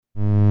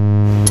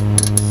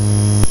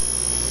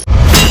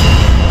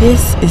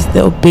This is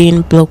the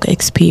Urbane Bloke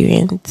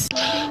Experience.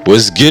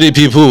 What's goody,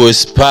 people?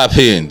 What's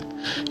poppin'?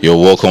 You're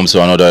welcome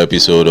to another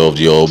episode of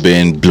the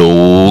Urbane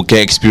Bloke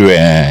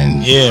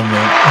Experience. Yeah,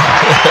 man.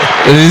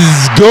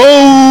 Let's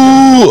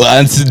go!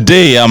 And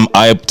today I'm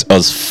hyped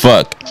as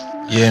fuck.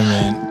 Yeah,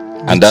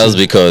 man. And that's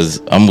because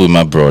I'm with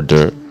my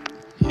brother.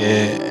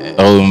 Yeah.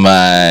 Oh,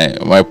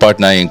 my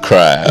partner in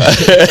crime.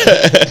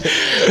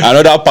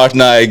 Another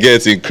partner I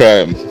get in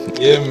crime.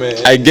 Yeah, man.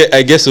 I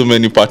get so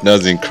many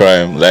partners in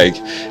crime. Like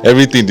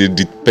everything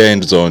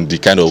depends on the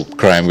kind of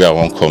crime we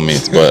want to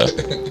commit. But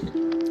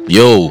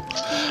yo,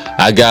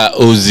 I got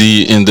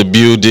OZZY in the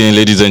building,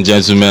 ladies and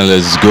gentlemen.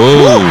 Let's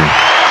go.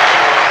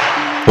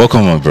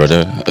 Welcome, my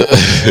brother.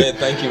 Yeah,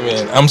 thank you,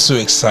 man. I'm so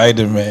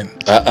excited, man.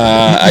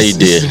 How you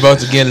This is did? about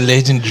to get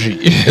legendary.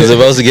 It's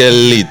about to get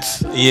lit.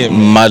 Yeah,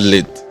 man. Mad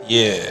lit.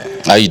 Yeah,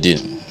 How you did?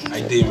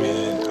 I did,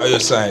 man. How your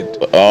side?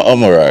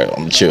 I'm alright.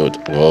 I'm chilled.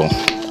 Well,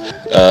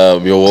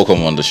 you're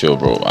welcome on the show,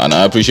 bro. And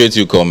I appreciate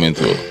you coming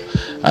through.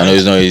 I know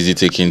it's not easy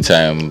taking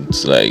time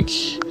to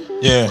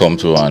Yeah. come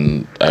through,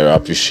 and I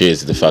appreciate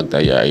the fact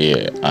that you're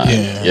here. And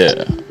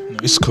Yeah. No,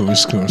 it's cool.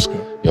 It's cool. It's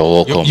cool. You're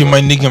welcome. You're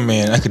my nigga,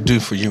 man. I could do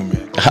it for you,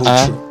 man. Pull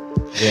through.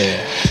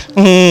 Yeah.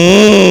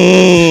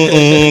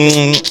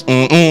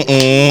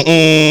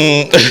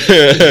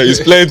 It's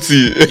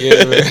plenty.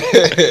 Yeah, man.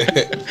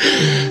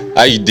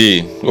 How you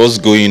did? What's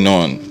going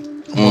on?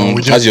 We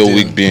just How's your did.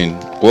 week been?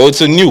 Well,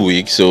 it's a new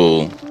week,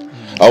 so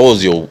how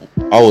was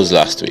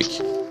last week?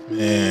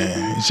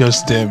 Yeah, it's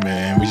just there,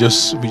 man. We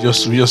just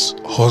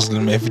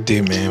hustling every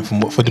day, man,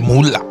 for the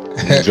moolah.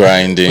 For the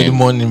Grinding.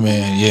 money,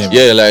 man. Yeah.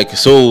 Yeah, like,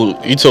 so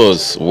it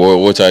was,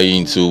 what are you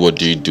into? What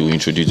do you do?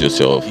 Introduce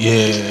yourself.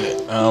 Yeah.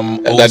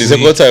 That is the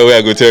second time where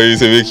I go tell you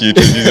to make you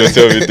introduce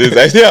yourself with this.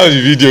 I still have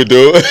the video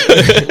though.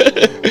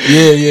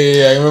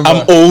 Yeah. I remember.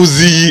 I'm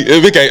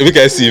OZZY. Make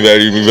I see if I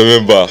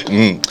remember.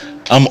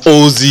 I'm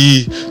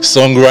OZZY,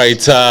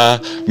 songwriter,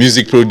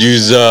 music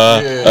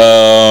producer,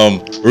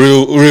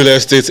 real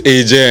estate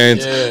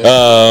agent.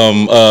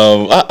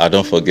 I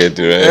don't forget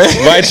the rest.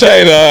 I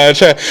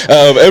try.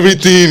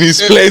 Everything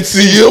is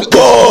plenty.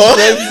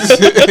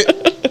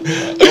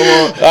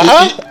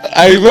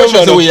 I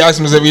remember. So we asked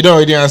himself, you don't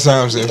already answer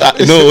himself.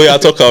 No, we are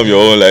talking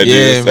your own like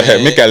Yeah, this.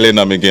 man. Make I learn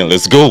them again.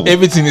 Let's go.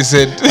 Everything he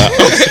said,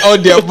 all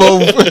the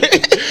above.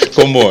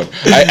 Come on.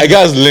 I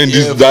guys learn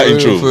Yeah, that for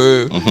intro. real, for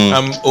real.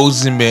 I'm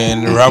OZZY,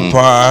 man,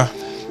 rapper,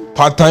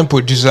 part-time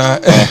producer,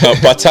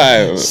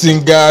 Part-time.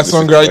 singer,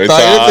 songwriter.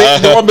 Writer.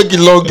 They want make it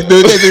long.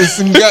 They say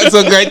singer,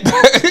 songwriter.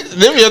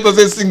 Let me have to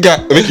say singer.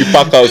 Make you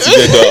pack out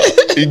together.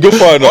 You go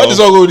for it now. All this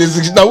all go with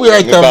this. Now we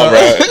right now, man.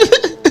 Right.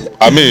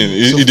 I mean,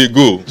 it did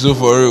go. So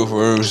for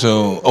real.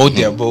 So all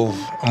the above.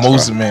 I'm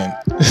OZZY, man.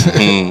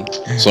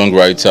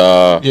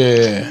 Songwriter,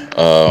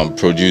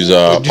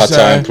 producer,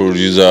 part-time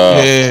producer.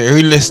 Yeah,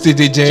 real estate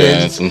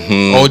agent.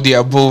 All the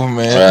above,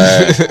 man.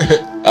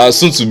 Right.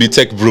 Soon to be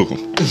tech bro.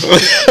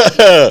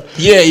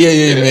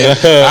 Yeah, man.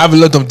 I have a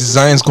lot of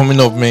designs coming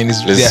up, man.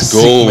 Let's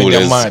go.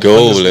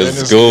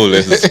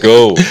 Let's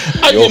go.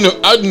 How do you know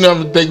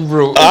I'm a tech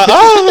bro?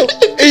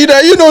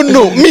 You don't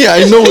know me.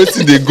 I know what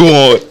they go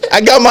on. I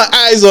got my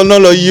eyes on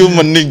all of you,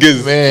 my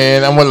niggas.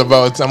 Man, I'm all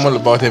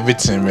about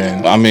everything,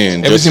 man. I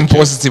mean, Everything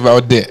positive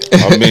out there.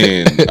 I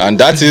mean, and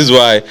that is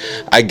why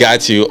I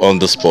got you on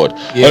the spot.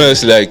 Yeah.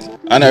 Honestly,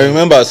 and I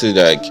remember I said,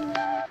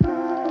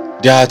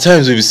 there are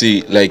times when you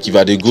see, if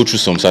I go through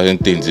some certain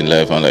things in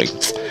life, and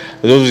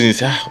those things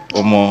say,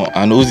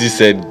 and OZZY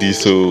said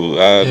this, so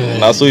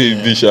now so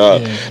you be sure.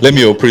 Let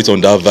me operate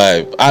on that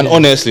vibe. And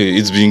honestly,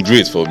 it's been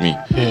great for me.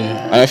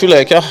 Yeah. And I feel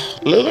like,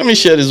 let me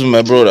share this with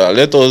my brother.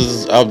 Let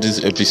us have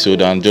this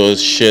episode and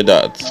just share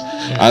that.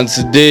 And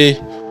today,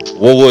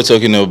 what we're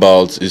talking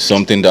about is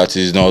something that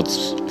is not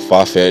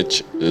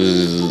far-fetched.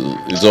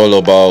 It's all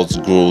about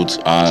growth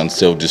and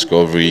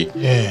self-discovery.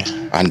 Yeah.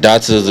 And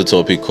that is the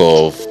topic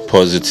of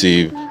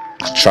positive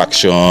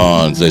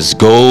attractions. Let's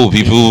go,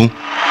 people.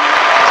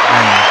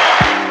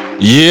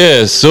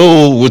 Yeah,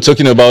 so we're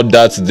talking about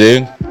that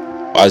today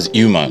as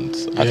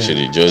humans,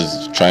 actually,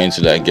 just trying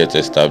to get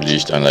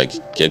established and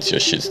get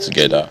your shit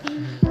together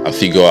and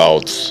figure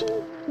out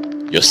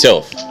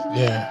yourself.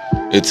 Yeah.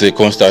 It's a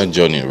constant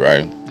journey,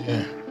 right?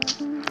 Yeah.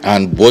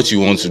 And what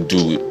you want to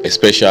do,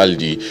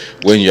 especially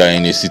when you are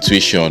in a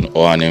situation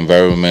or an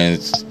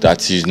environment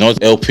that is not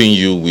helping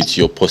you with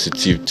your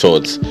positive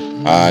thoughts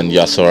and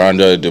you're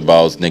surrounded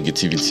about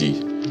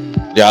negativity.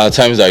 There are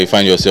times that you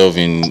find yourself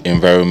in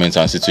environments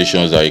and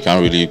situations that you can't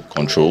really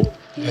control,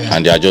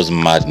 and they are just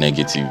mad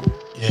negative,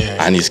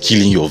 and it's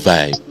killing your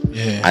vibe,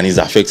 and it's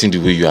affecting the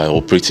way you are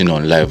operating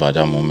on life at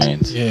that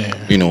moment.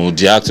 You know,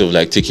 the act of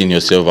taking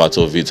yourself out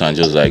of it and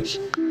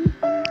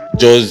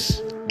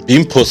just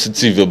being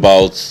positive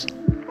about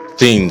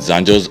things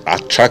and just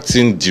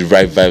attracting the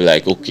right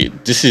vibe. Okay,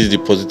 this is the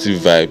positive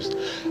vibes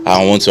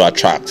I want to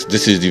attract.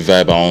 This is the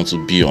vibe I want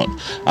to be on.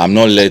 I'm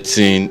not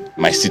letting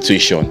my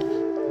situation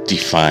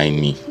define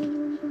me.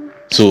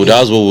 So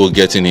that's what we're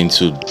getting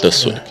into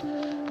this week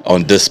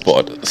on this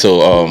spot.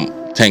 So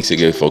thanks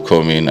again for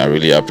coming. I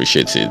really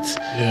appreciate it.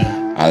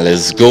 Yeah. And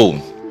let's go.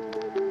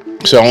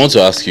 So I want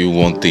to ask you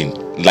one thing.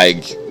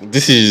 Like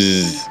this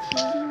is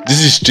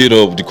straight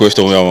up the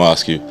question I want to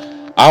ask you.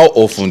 How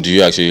often do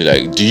you actually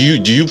like? Do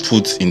you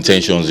put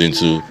intentions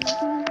into?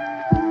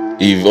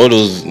 If all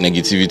those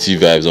negativity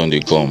vibes on they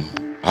come,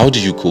 how do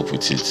you cope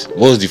with it?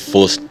 What's the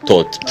first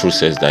thought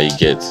process that you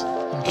get?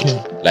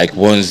 Okay. Like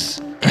once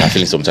you're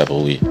feeling some type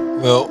of way.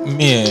 Well,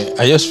 me,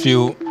 I just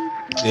feel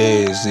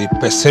there's a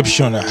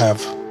perception I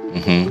have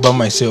about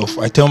myself.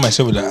 I tell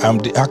myself that I'm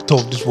the actor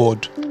of this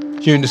world.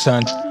 You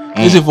understand?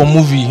 This is for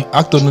movie,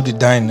 actor no the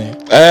dying.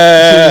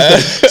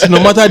 So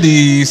no matter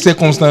the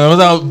circumstance, no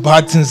matter how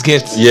bad things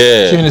get,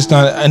 Yeah. you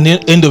understand? And then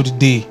end of the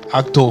day,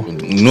 actor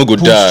No good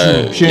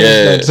die.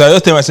 Yeah. So I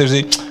just tell myself,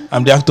 say,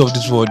 I'm the actor of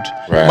this world.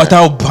 Right. No matter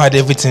how bad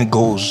everything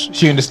goes,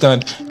 you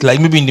understand? Like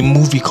maybe in the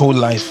movie called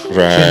Life. Right,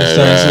 You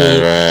understand?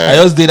 So right.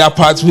 I just did that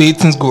part where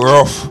things go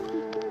rough.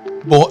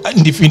 But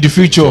in the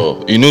future,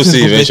 You know, things see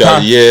go eventually,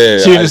 better. yeah.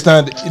 So you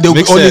understand? There will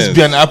Makes always sense.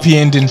 be an happy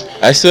ending.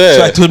 I swear.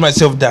 So I told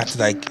myself that,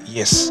 like,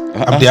 yes,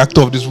 I'm the actor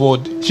of this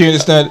world. You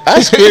understand?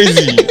 That's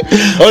crazy.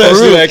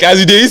 Honestly, real. like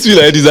as they hit me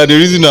like this, and the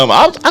reason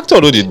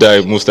actor know they die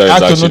most times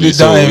Actor actually. not the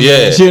So time.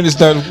 yeah. You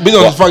understand? Based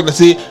on the fact that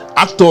say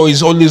actor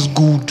is always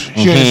good.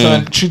 You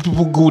understand? Treat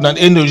people good, and at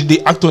the end of the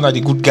day, actor not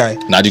the good guy.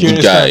 Not the You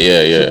good guy.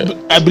 understand?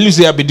 Yeah. I believe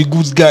say I be the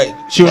good guy.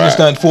 You Right.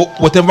 understand? For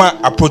whatever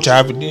approach I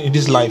have in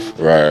this life,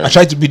 Right. I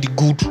try to be the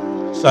good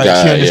side.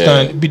 Guy, You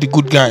understand? yeah. Be the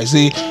good guy.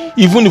 Say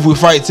even if we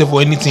fight say,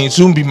 for anything, it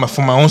shouldn't be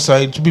from my own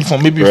side. It should be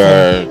from maybe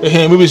Right.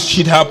 from maybe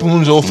shit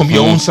happens or from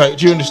your own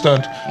side. You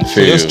understand? So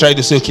Feel just you. try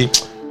to say, okay,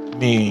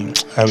 me,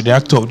 I'm the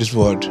actor of this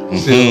world. So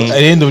at the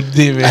end of the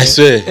day, man, I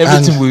swear.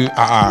 everything will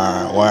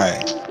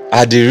why?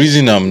 The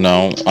reason I'm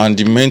now and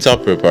the mental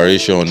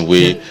preparation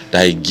way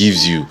that it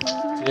gives you.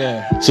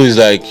 Yeah. So it's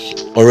like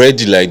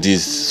already like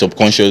this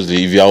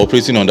subconsciously. If you are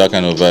operating on that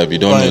kind of vibe, you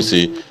don't know Right.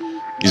 say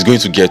it's going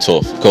to get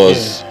tough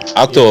because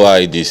actor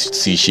eye they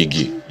see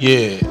shaggy.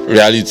 Yeah.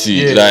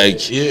 Reality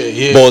like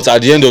yeah. but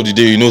at the end of the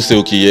day you know say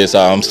okay yes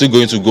I'm still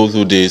going to go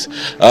through this.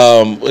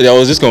 There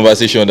was this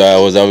conversation that I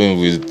was having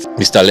with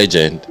Mr.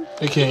 Legend.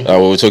 Okay.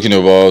 We were talking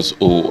about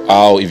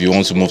how if you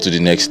want to move to the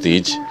next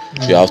stage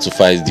you have to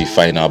fight the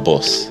final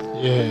boss.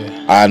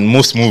 Yeah. And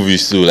most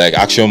movies too, like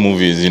action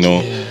movies, you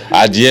know,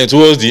 at the end,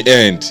 towards the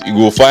end, you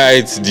go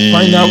fight the.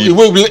 Find out. It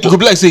go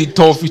be like say it's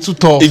tough. It's too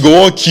tough. It go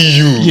won't kill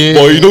you, Yeah,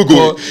 but you know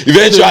go. but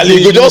Eventually,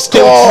 it go you just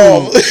step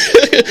come.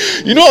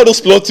 You know how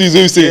those plot twists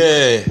when you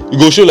say Yeah. you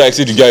go show like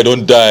say the guy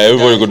don't die,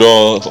 everybody go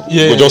don't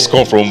go just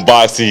come from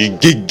back say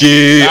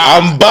gay.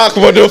 I'm back,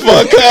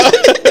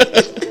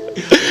 motherfucker.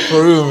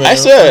 For real, man. I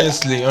swear,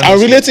 Honestly.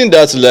 and relating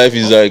that to life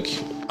is like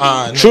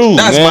true,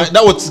 That's man.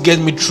 that what get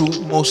me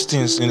through most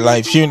things in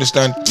life. You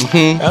understand?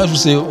 I have to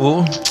say,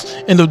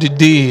 end of the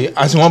day,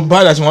 as one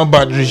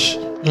bad rich.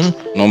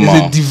 Normal.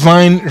 It's a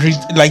divine,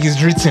 like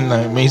it's written.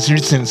 Like, man, it's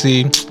written.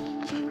 Say,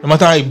 no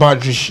matter how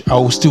bad rich, I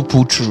will still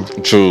pull through.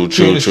 True.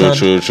 You understand? I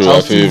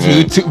I'll feel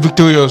still man.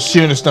 victorious.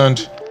 You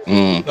understand?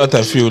 That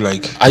I feel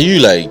like. Are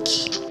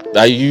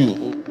you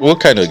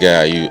what kind of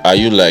guy are you? Are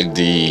you like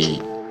the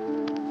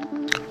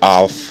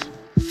half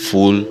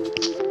full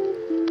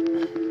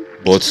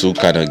bottle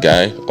kind of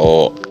guy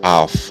or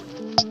half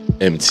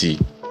empty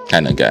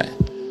kind of guy?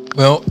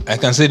 Well, I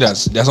can say that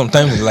there are some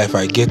times in life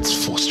I get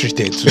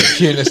frustrated too.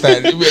 You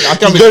understand? I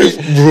can't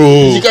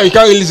Bro. You can't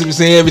really be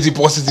saying everything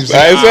positive.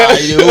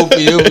 Say, you hope.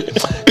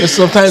 There's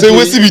sometimes. So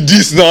what's it be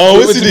this now?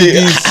 What's it be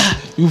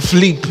this? You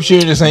flip. You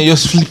understand? You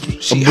just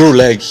flip. Bro,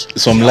 like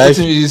some life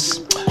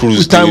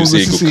cruise time you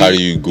say go carry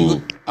you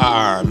go.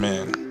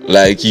 Man.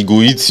 Like he go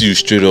hit you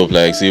straight up.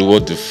 Like say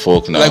what the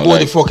fuck now? Like what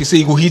the fuck? He say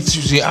he go hit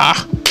you. Say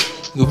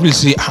you really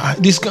say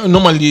this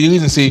normally the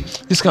reason say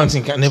this kind of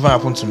thing can never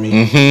happen to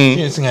me.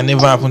 This thing can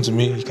never happen to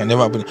me. It can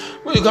never happen.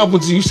 When it can happen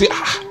to you, say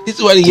this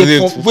is why they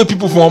hear where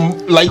people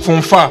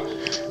from far.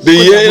 They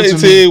hear it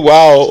say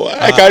wow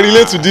I can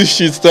relate to this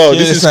shit stuff.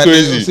 This is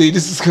crazy. Say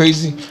this is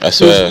crazy. I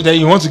swear. Then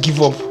you want to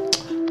give up.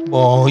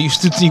 But you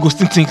still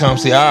think and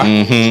say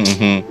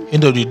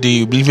end of the day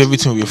you believe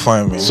everything will be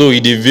fine, man. So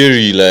it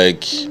vary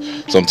like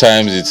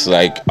sometimes it's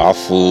like half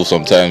full,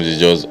 sometimes it's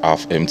just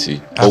half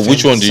empty. But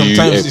which one do you?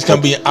 Sometimes it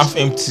can be half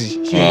empty.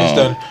 You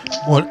understand?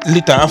 But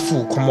later half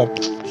full come up.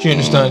 You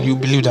understand? You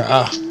believe that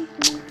I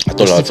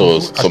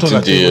thought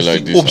something there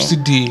like this. Hope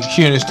still there.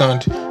 You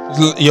understand?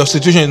 Your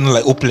situation is not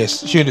like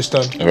hopeless. You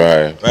understand?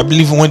 Right. I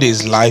believe when there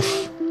is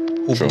life,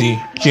 hope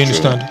there. You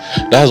understand?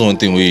 That's one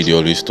thing we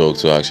always talk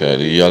to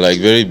actually. You're like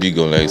very big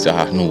on like say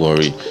no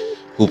worry.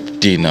 Hope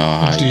day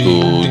now.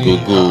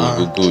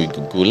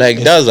 Go. Like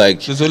that's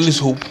like there's always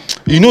hope.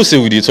 You know,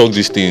 say we dey talk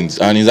these things,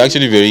 and it's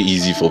actually very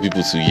easy for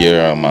people to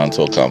hear and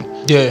talk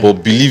Yeah.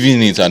 But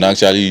believing it and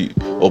actually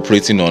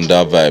operating on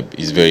that vibe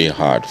is very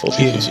hard for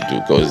people to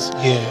do because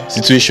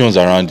situations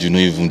around you don't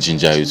even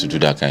ginger you to do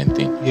that kind of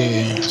thing.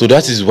 Yeah. So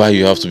that is why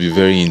you have to be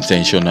very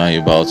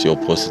intentional about your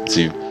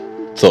positive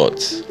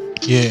thoughts.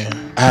 Yeah.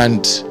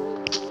 And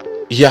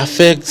it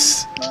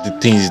affects the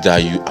things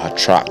that you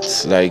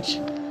attract. Like,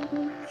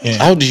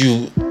 how do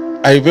you?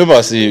 I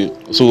remember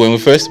so when we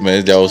first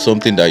met, there was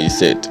something that you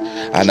said,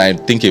 and I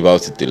think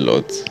about it a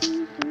lot.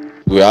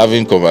 we're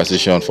having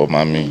conversation for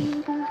mommy.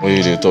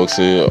 When they talk,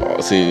 say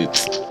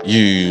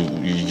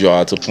you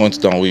are at a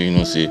point down where you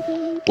know say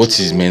what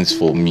is meant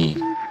for me.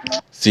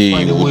 Say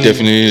Find you a will way.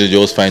 definitely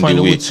just find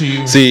a way. to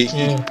you. Say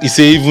Yeah. he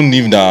say even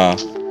if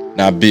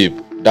na babe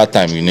that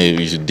time you know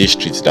you should dey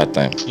street that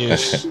time.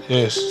 Yes.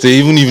 Yes. Say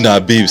even if na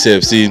babe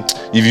sef say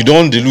if you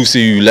don dey look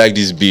say you like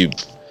this babe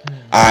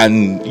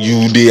and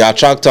you dey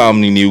attract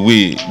am in a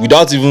way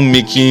without even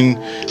making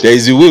there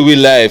is a way wey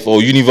life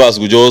or universe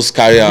go just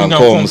carry am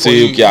Bring am come come say for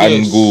you. okay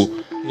and Yes. go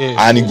Yes,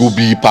 and e go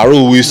be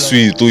paro wey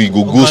sweet or e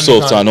go Go go hand in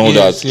soft hand. and all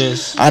Yes, that.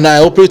 yes. And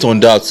I operate on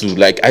that too.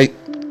 Like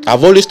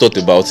I've always thought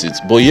about it,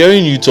 but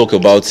hearing you talk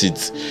about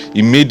it,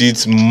 it made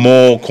it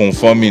more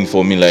confirming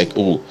for me. Like,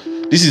 oh,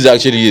 this is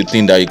actually a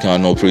thing that you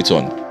can operate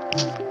on.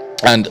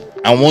 And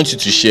I want you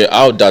to share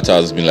how that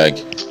has been like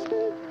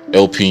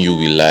helping you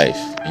with life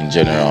in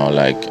general.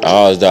 Like,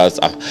 how has that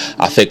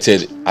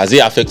affected? Has it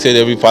affected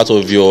every part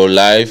of your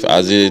life?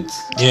 Has it?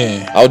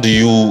 Yeah. How do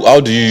you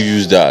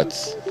use that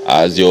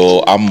as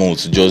your ammo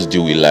to just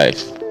deal with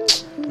life?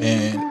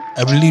 Man,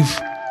 I believe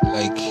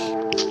like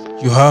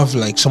you have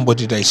like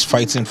somebody that is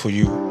fighting for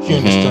you. You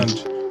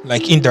understand?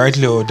 Like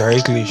indirectly or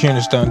directly. You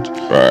understand?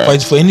 Right.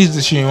 Fight for any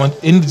decision you want.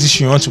 Any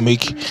decision you want to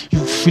make, you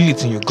feel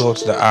it in your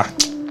guts that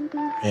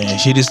man,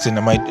 this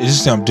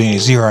thing I'm doing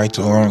is it right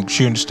or wrong?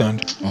 You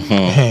understand?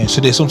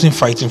 So there's something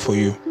fighting for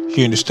you.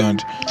 You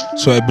understand?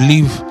 So I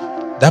believe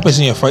that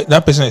person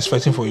is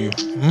fighting for you.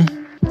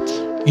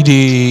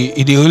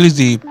 It always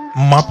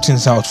map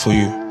things out for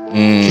you.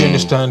 You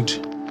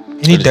understand?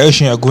 Any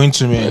direction you're going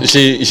to, man.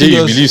 You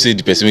believe say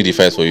the person wey dey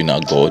fight for you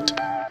now God?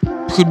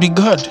 Could be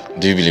God.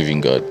 Do you believe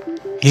in God?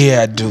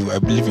 Yeah, I do. I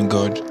believe in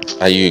God.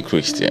 Are you a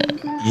Christian?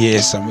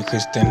 Yes, I'm a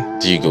Christian.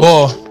 Do you go?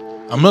 But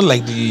I'm not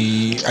like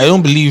I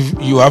don't believe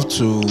you have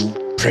to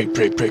pray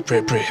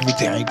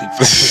everything. I did.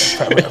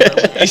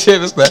 You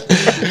understand?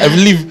 I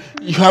believe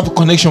you have a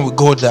connection with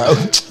God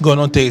that God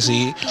don't tell you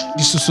say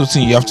this is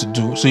something you have to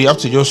do. So you have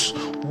to just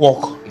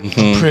walk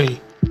and pray.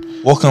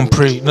 Walk and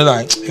pray. Not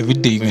like every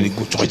day you're gonna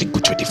go to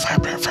the fire.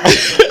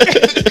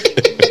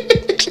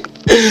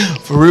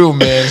 For real,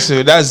 man.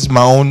 So that's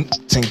my own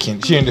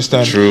thinking. You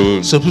understand?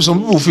 True. So some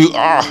people feel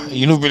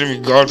you don't believe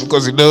in God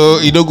because you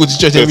don't go to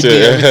church every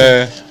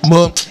day.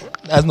 But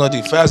that's not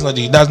the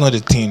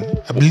thing.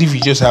 I believe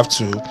you just have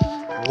to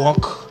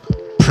walk,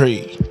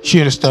 pray. You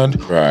understand?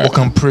 Right. Walk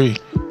and pray.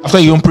 After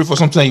you don't pray for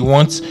something that you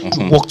want,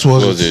 you walk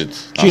towards it.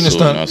 You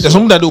understand? There's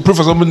something that they'll pray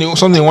for something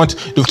they want,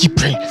 they'll keep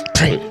praying.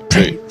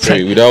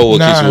 Without walking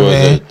towards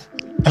it.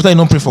 After you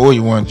don't pray for what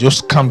you want,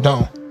 just calm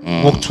down.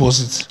 Walk towards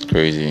it.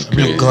 Crazy.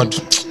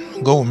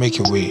 God will make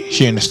a way.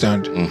 You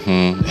understand?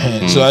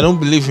 So I don't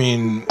believe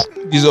in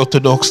this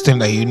orthodox thing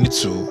that you need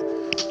to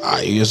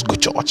you just go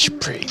to church,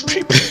 pray.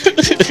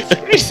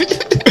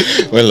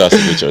 When last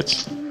you go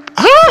church?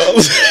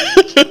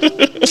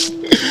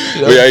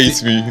 Where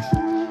hit me?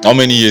 How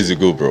many years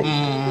ago, bro?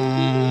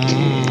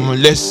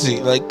 Let's see,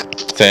 like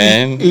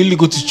 10. You really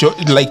go to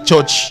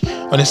church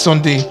on a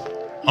Sunday.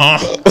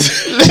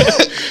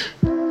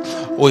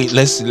 Wait,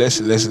 let's see.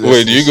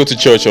 Wait, do you go to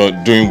church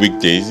during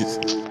weekdays?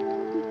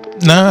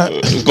 Nah,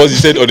 because you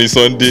said on a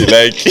Sunday,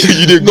 like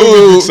you didn't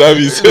go to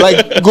service.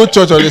 Like go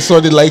church on a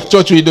Sunday, like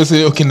church where you don't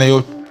say okay now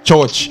your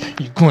church,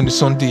 you go on the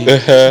Sunday,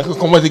 you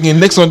come out again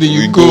next Sunday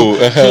you go.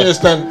 You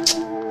understand?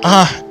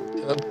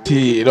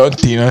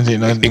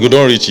 Nothing. You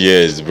don't reach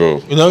years,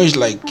 bro. You know it's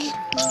like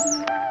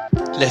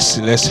let's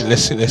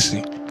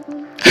see.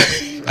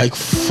 Like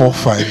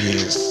 4-5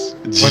 years.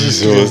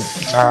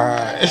 Jesus.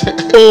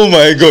 Oh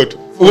my God.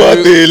 What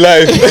a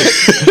life.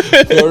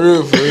 For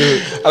real.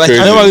 Like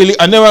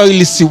I never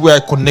really see where I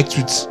connect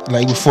with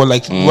like before,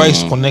 like where I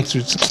connect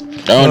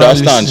with. I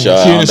understand,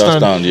 I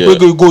understand. Yeah. Where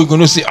you go, you're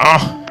gonna say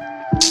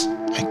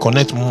I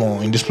connect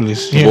more in this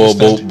place.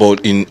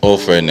 But in all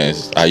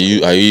fairness, are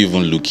you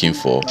even looking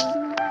for?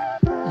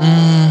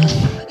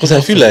 Because I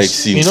feel like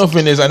in all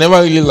fairness, I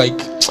never really like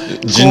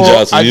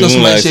ginger to I just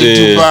even might like say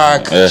say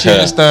back. You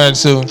understand?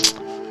 So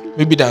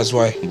maybe that's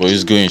why. But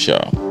it's going sure.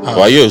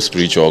 Why are you a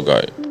spiritual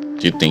guy?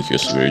 Do you think you're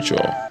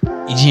spiritual?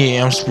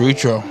 Yeah, I'm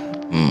spiritual.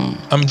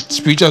 I'm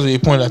spiritual to the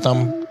point that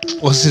I'm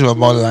positive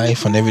about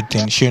life and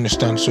everything. You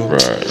understand? So right.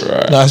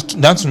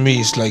 That to me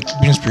is like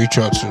being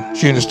spiritual too.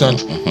 You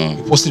understand?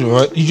 You're positive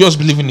about. You just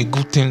believe in the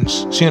good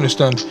things. You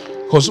understand?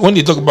 Because when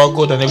they talk about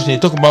God and everything, they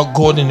talk about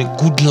God in a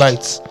good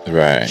light.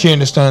 Right. You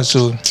understand?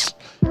 So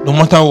no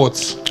matter what.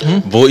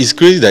 But it's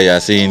crazy that you are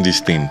saying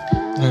this thing.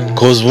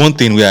 Because one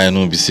thing where I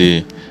know be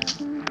say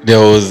there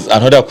was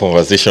another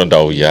conversation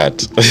that we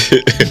had.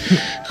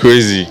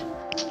 Crazy.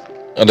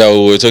 That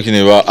we were talking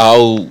about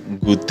how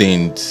good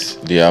things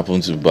they happen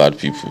to bad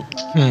people.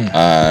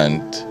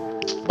 And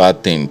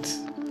bad things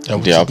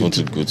they happen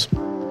to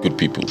good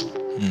people.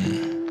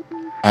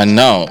 And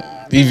now,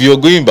 if you're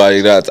going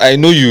by that, I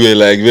know you were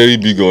like very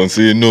big on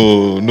saying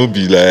no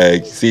be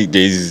like say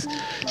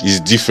it's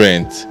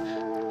different.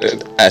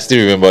 I still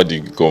remember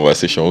the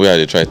conversation where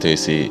they tried to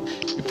say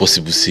it's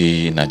possible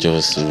say not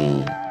just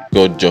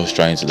God just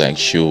trying to like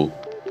show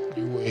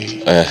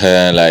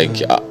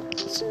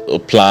a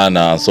plan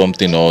and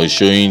something, or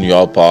showing you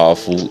how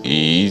powerful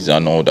he is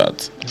and all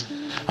that,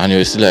 and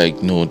you're still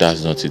like, no,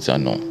 that's not it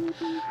and all.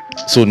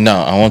 So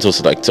now I want us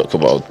to like talk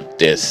about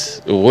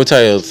this. What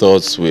are your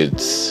thoughts with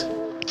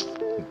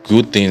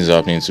good things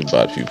happening to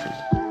bad people?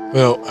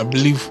 Well, I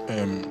believe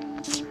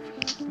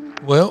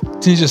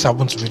things just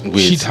happen to people.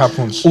 Wait. Shit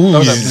happens. Who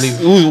That's what I is,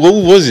 believe. what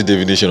was the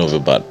definition of a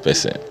bad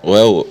person?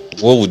 Well,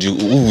 who would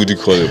you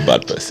call a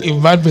bad person?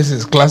 A bad person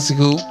is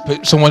classical,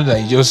 someone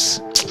that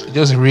just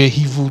real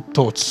evil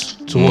thoughts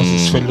towards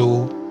his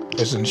fellow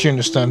person. She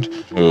understand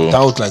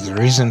without like a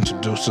reason to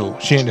do so.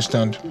 She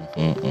understand.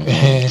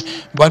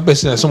 Bad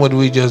person is somebody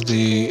who just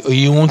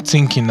you won't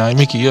thinking now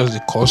make it just the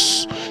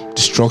cause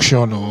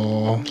destruction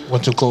or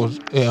what to call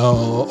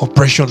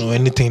oppression or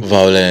anything.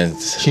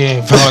 Violence.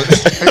 Yeah,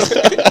 violence.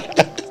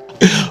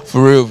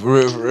 For real.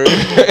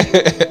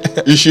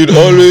 You should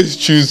always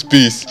choose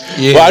peace.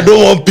 Yeah. But I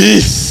don't want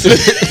peace.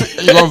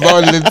 You want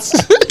violence.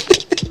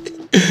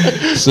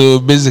 So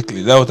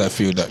basically, that's what I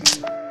feel that.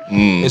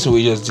 That's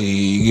what just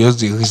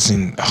the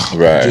reason.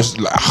 Right. Just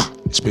like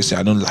this person,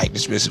 I don't like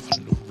this person for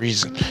no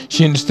reason.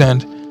 She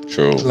understand.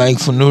 True. Like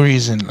for no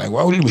reason. Like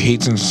why would you be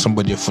hating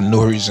somebody for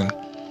no reason?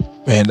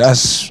 Man, that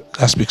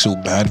speaks so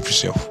bad for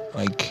yourself.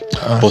 Like,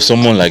 but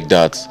someone like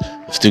that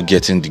still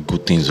getting the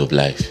good things of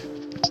life.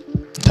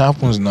 it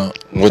happens now.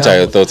 What are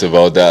your thoughts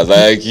about that?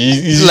 Like,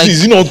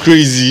 is he not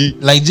crazy?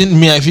 Like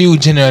me, I feel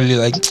generally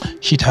like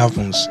shit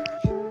happens.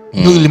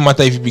 It doesn't really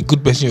matter if you be a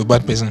good person or a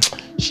bad person.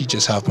 Shit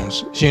just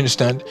happens. You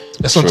understand?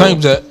 There's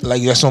sometimes that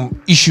like there's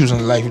some issues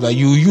in life that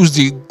you use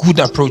the good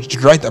approach, the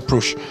right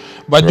approach,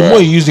 but the more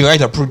you use the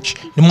right approach,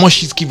 the more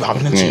shit keep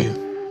happening to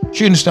you.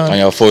 You understand?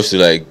 And you're forced to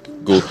like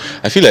go.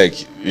 I feel like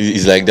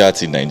it's like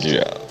that in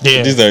Nigeria.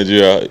 Yeah. This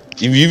Nigeria,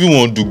 if you even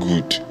want to do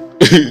good,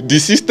 the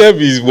system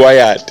is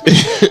wired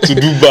to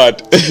do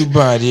bad. Too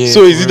bad, yeah.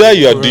 So is either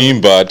you are doing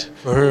bad,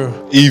 For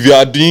real. if you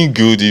are doing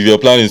good, if your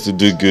plan is to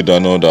do good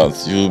and all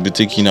that, you will be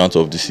taken out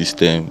of the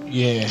system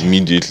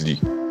immediately.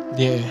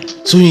 Yeah.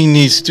 So in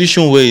a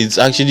situation where it's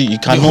actually you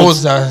The cannot,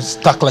 holes are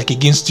stuck like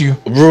against you.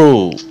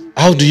 bro,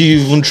 how do you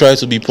even try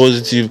to be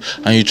positive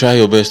and you try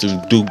your best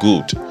to do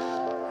good?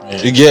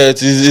 You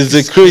get it's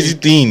a crazy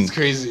thing.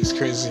 It's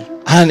crazy.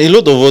 And a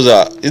lot of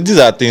us these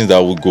are things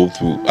that we go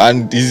through,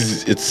 and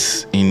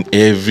it's in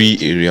every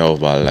area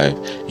of our life,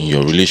 in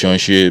your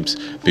relationships,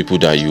 people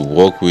that you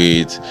work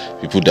with,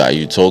 people that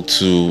you talk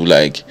to.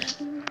 Like,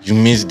 you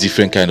meet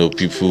different kind of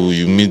people,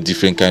 you meet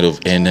different kind of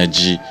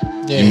energy,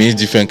 you meet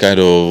different kind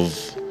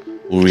of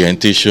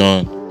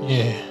orientation.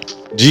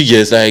 Do you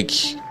get, like,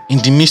 in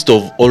the midst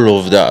of all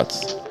of that,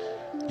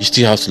 you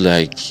still have to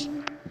like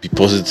be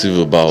positive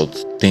about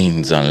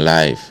things and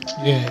life.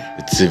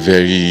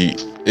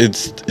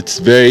 It's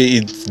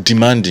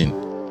demanding.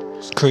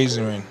 It's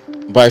crazy, man.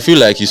 But I feel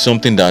like it's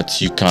something that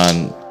you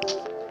can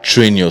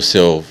train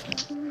yourself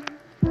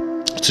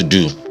to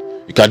do.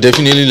 You can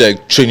definitely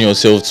like train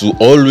yourself to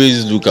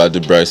always look at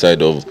the bright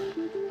side of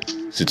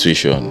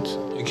situations.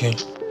 Okay.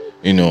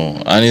 You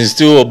know, and it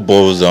still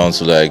boils down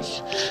to like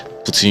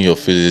putting your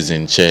feelings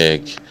in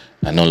check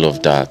and all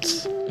of that.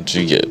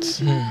 Do you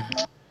get?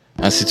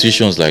 And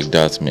situations like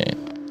that, man,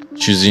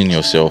 choosing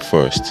yourself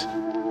first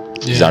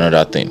is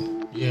another thing.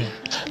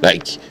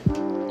 Like,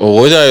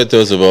 what are your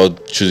thoughts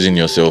about choosing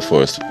yourself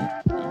first?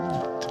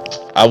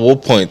 At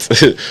what point?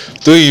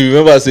 Do you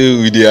remember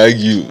saying we did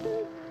argue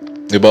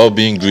about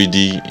being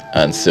greedy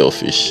and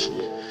selfish?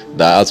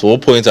 That at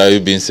what point are you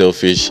being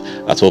selfish?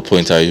 At what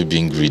point are you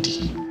being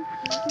greedy?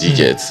 Do you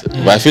get?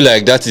 But I feel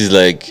like that is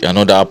like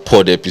another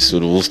pod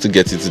episode. We'll still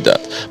get into that.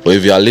 But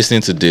if you are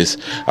listening to this,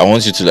 I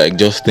want you to like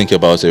just think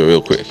about it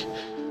real quick.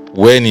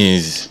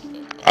 It's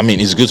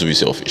good to be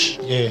selfish.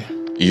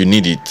 You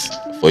need it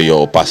for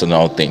your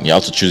personal thing. You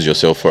have to choose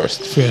yourself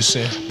first. Fair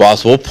say. But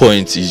at what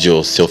point is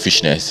your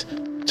selfishness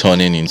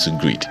turning into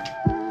greed?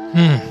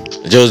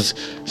 Just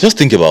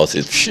think about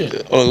it.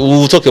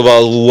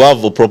 We'll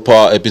have a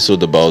proper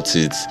episode about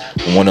it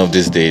one of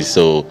these days.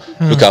 So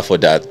look out for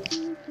that.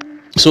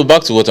 So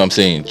back to what I'm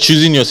saying,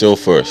 choosing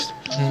yourself first.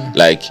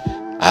 Like,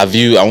 I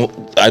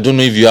don't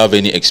know if you have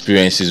any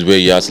experiences where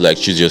you have to like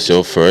choose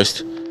yourself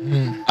first.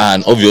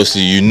 And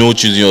obviously,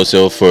 choosing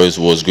yourself first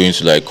was going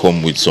to like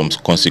come with some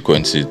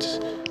consequences.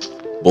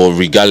 But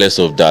regardless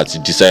of that,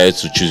 you decided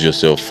to choose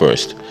yourself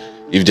first.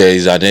 If there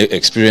is an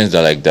experience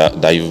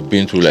that you've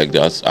been through like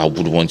that, I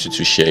would want you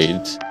to share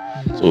it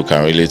so we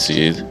can relate to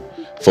it.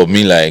 For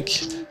me,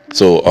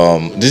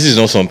 this is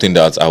not something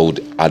that I would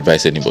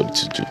advise anybody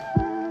to do.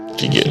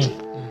 You get?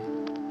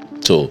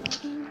 So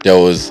there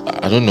was,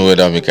 I don't know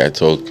whether I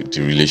talk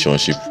the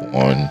relationship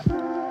one.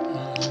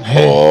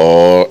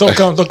 Or Don't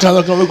come,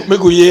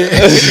 make we hear.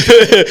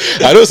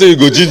 I don't say you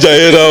go ginger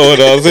here that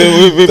one. I say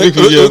make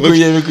you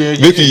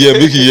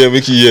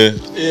hear.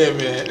 Yeah,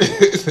 man.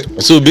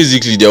 So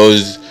basically, there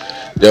was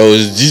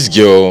this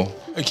girl.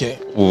 Okay.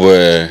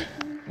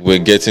 We're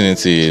getting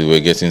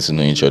to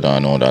know each other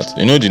and all that.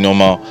 You know the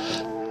normal.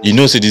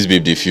 Say this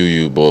babe they feel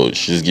you, but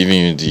she's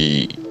giving you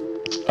the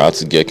how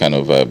to get kind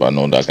of vibe and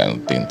all that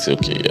kind of thing. It's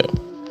okay, yeah.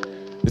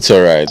 It's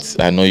alright.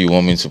 I know you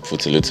want me to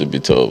put a little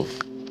bit of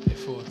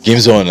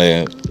games on.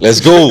 Let's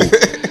go.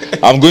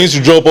 I'm going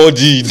to drop all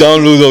the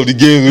downloads of the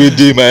game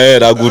within in my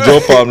head. I go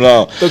drop them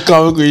now.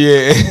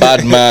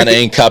 Bad man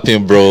ain't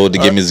capping, bro. The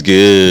game is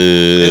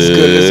good.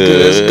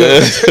 It's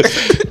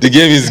good. The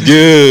game is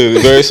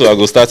good. Very soon I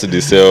go start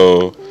to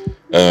sell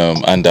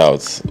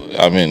handouts.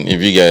 I mean,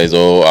 if you guys,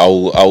 or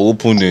I'll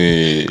open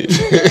a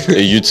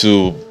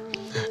YouTube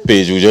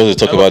page. We just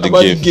talk about the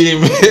game.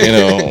 You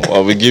know,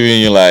 I'll be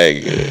giving you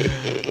like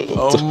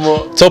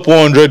top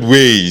 100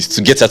 ways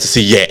to get her to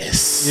say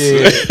yes.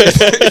 Yeah.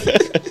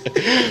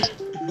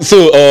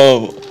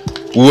 So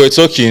we were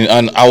talking,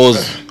 and I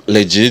was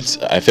legit.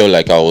 I felt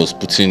like I was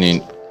putting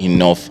in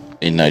enough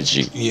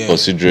energy,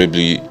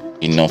 considerably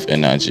enough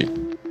energy.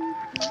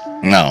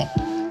 Now,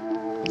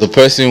 the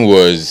person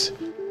was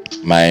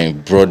my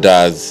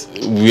brothers.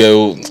 We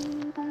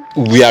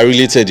are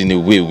related in a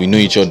way. We know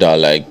each other,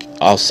 like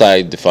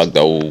outside the fact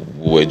that we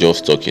were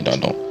just talking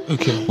and all.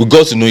 Okay. We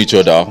got to know each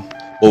other,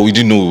 but we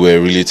didn't know we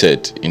were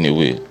related in a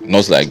way.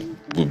 Not like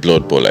with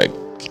blood, but like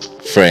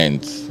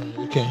friends.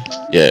 Okay.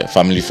 Yeah,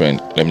 family friend.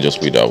 Let me just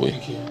put it that way.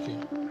 Okay.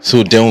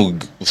 So then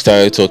we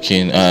started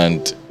talking,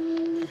 and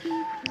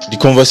the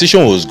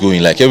conversation was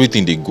going, like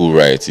everything they go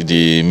right,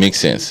 they make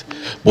sense.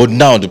 But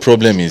now the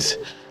problem is,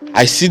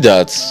 I see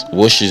that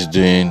what she's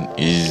doing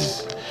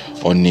is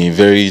on a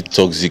very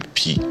toxic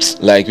peak.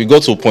 Like we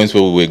got to a point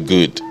where we were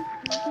good,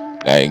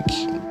 like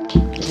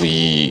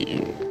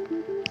we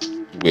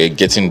were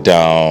getting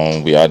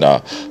down, we had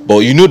that. But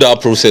you know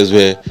that process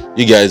where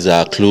you guys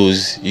are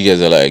close, you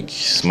guys are like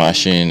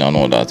smashing and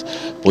all that,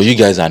 but you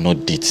guys are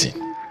not dating.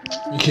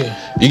 Okay.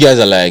 You guys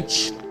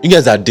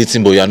are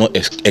dating, but you are not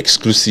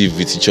exclusive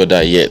with each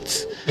other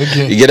yet.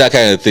 Okay. You get that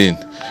kind of thing.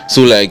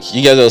 So like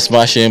you guys are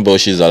smashing, but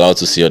she's allowed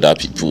to see other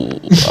people.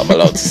 I'm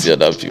allowed to see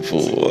other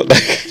people.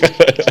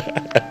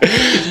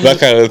 That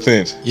kind of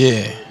thing.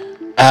 Yeah.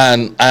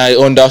 And I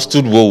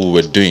understood what we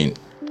were doing.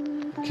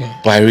 Okay.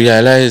 But I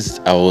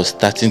realized I was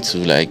starting to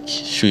like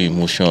show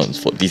emotions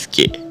for this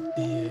girl.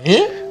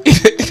 Yeah.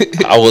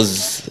 I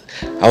was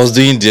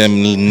doing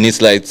them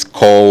light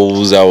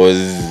calls. I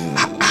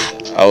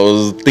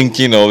was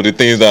thinking of the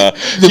things that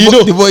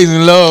the boy is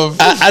in love.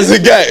 As a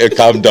guy,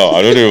 calm down.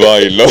 I don't know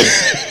about love.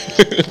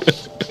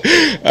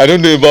 I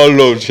don't know about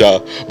love,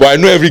 child, but I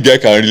know every guy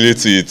can relate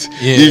to it.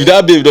 Yeah. If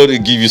that babe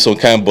doesn't give you some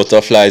kind of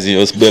butterflies in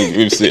your spell,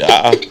 you say,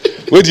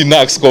 where the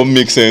knacks come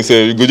make sense?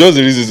 You go just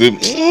the reason say,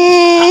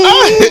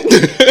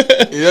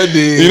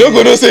 you don't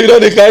go to say you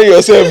don't carry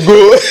yourself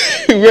go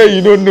where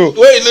you don't know.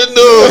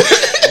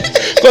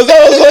 Because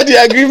that was what the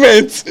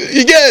agreement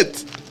you get.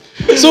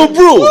 So,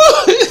 bro,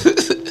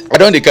 I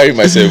don't carry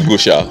myself go,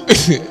 sha.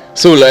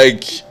 So,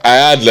 like, I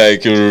had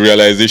like a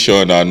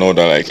realization and all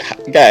that, like,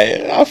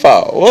 guy, how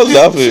far? What's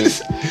happening?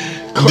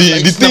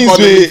 The things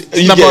where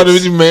you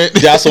get,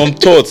 there are some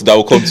thoughts that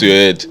will come to your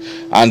head,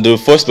 and the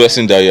first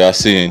person that you are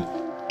seeing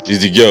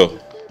is the girl.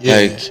 Yeah.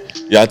 Like,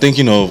 you are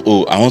thinking of,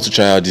 oh, I want to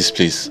try out this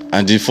place,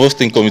 and the first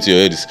thing coming to your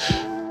head is,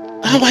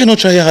 why not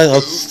try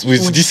out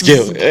with this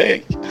girl?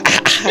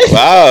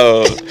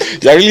 Wow,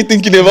 you're really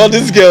thinking about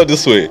this girl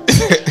this way.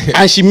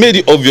 And she made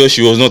it obvious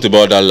she was not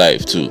about that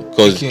life too,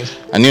 because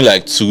I knew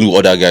like 2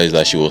 other guys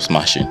that she was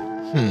smashing.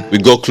 We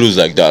got close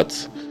like that,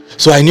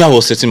 so I knew I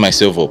was setting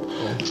myself up.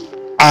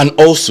 And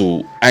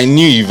also I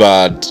knew if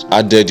I had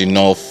added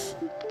enough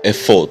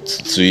effort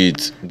to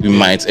it, we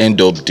might end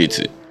up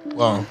dating.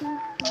 Wow.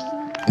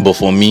 But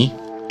for me,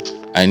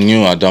 I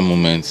knew at that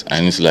moment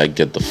I need to like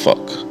get the fuck.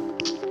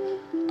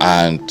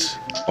 And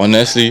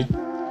honestly,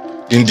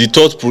 in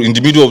the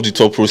middle of the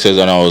thought process,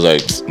 and I was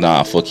like,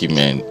 nah, fuck it,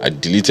 man. I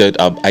deleted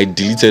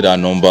her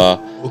number.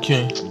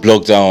 Okay.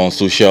 Blocked her on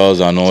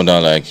socials and all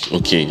that. Like,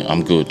 okay,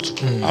 I'm good.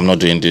 I'm not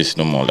doing this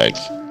no more. Like,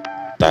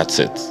 that's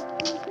it.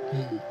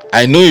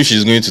 I know if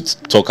she's going to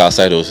talk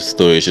outside of the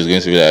story, she's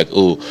going to be like,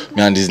 oh,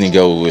 me and this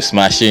nigga we were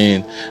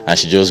smashing, and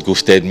she just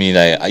ghosted me.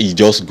 Like, he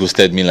just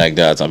ghosted me like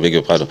that. I beg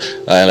your pardon.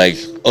 Like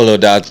all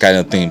of that kind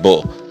of thing.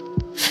 But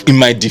in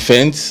my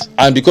defense,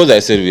 and because I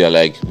said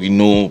we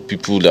know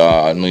people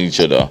that know each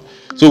other,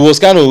 so it was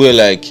kind of where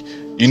like,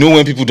 you know,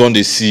 when people don't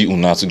they see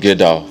una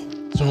together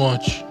too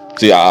much.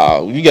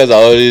 So you guys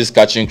are always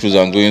catching cruise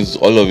and going,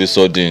 all of a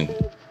sudden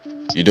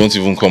you don't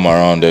even come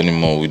around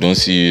anymore. We don't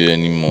see you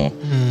anymore.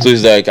 So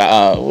it's like,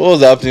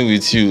 what's happening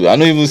with you? I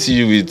don't even see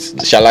you with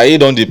Shalaye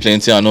don't they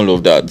plenty and all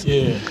of that.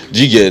 Yeah.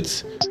 Do you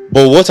get?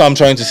 But what I'm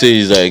trying to say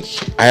is like,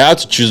 I had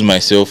to choose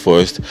myself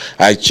first.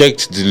 I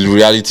checked the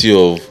reality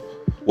of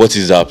what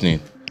is happening.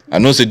 I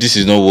know say this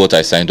is not what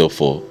I signed up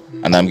for,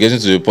 and I'm getting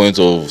to the point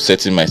of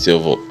setting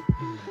myself up.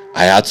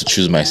 I had to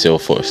choose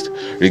myself first,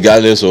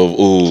 regardless of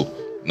the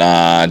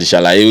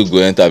Shalaye will go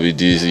enter with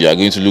this. You are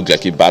going to look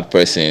like a bad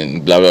person,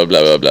 blah blah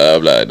blah blah blah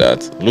blah like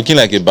that. Looking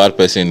like a bad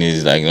person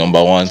is like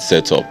number one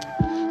setup.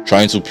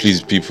 Trying to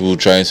please people,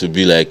 trying to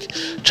be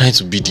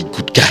the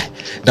good guy.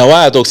 Now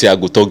why I talk say I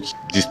go talk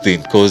this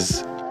thing,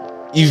 because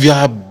if you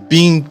are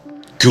being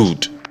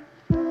good,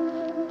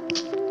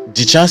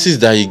 the chances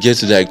that you get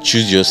to like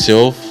choose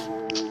yourself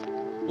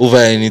over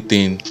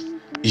anything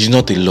is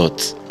not a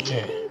lot.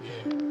 Yeah.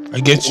 I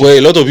get you. Well,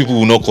 a lot of people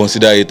will not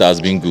consider it as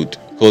being good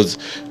because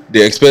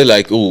they expect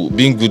like, oh,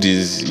 being good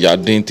is you're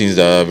doing things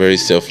that are very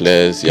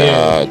selfless,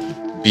 you're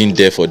being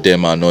there for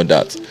them and all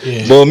that.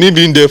 Yeah. But me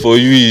being there for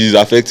you is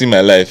affecting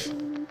my life.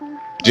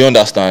 Do you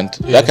understand?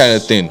 That kind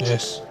of thing.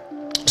 Yes.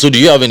 So do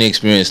you have any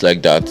experience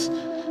like that?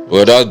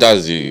 Well,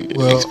 that's the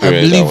experience I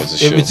believe I want to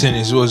show. everything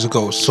is what's it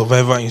called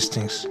survival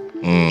instincts.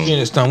 You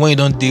understand? When you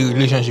don't do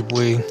relationship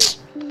where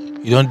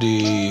you don't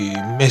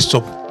mess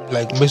up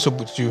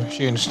with you.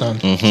 You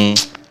understand?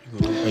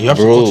 You have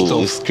to cut it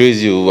off. It's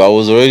crazy. I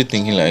was already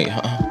thinking like,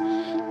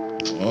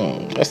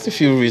 I still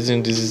feel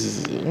reason this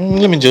is.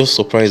 Let me just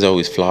surprise her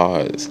with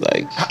flowers.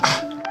 Like,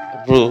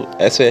 bro,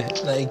 I swear.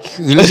 Like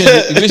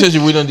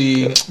relationship we don't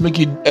make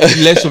it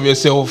less of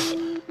yourself,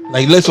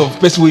 like less of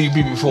person where you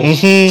be before.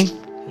 You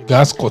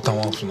guys cut them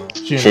off now.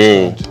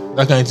 True.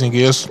 That kind of thing.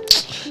 You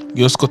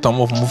just cut them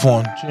off, move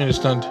on. You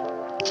understand?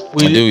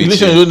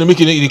 Relationship don't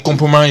make it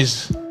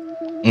compromise.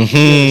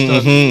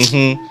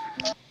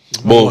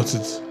 But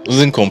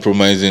isn't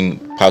compromising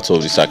part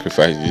of the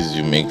sacrifices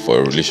you make for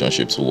a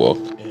relationship to work?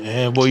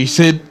 Yeah, but you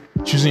said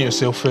choosing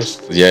yourself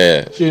first.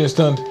 Yeah. You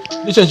understand?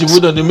 Relationship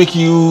wouldn't they make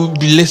you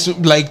be less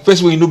like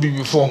first way you know be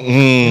before.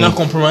 You're not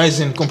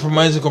compromising too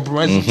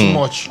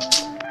much.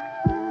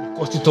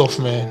 Cut it off,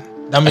 man.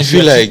 That means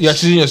you're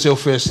choosing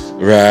yourself first.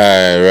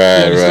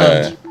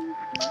 Right.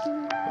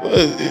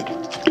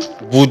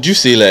 Would you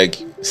say like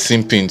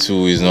simping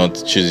too is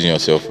not choosing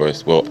yourself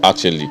first? Well,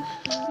 actually,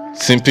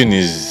 simping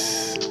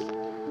is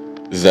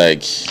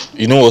like,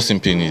 you know what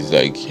simping is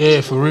like?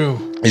 Yeah, for real.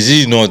 Is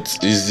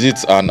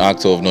it an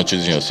act of not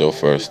choosing yourself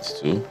first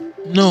too?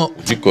 No.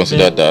 Would you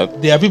consider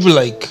that? There are people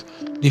like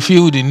they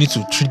feel they need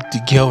to treat the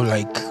girl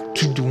like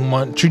treat the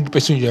woman, treat the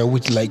person you're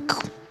with like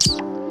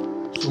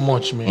so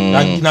much,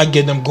 man. Not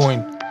get them going.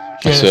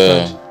 You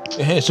understand?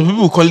 So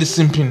people will call it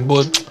simping,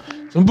 but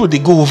some people they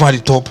go over the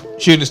top.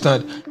 You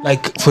understand?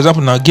 Like for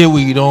example, now girl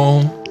where you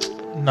don't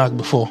knock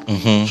before.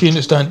 You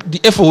understand? The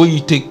effort where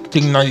you take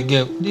now you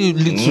get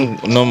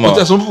little. Normal.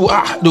 But some people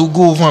they'll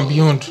go over and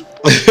beyond.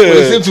 But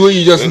the same thing where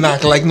you just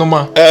knock like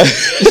normal.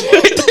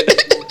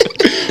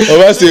 I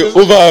must say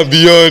over and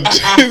beyond.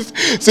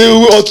 Say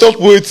we on top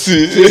weight.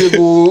 Say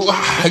go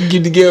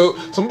give the girl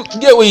some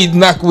girl where you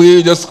knock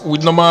where just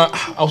with normal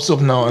house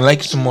up now. I like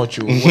you so much.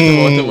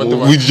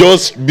 Whatever. We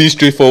just be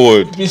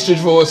straightforward.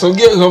 Some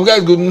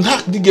guys go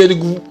knock the girl, they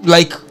go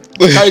like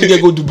carry the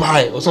girl go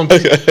Dubai or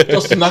something.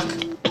 Just knock.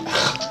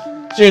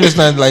 You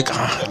understand? Like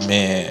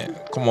man,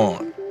 come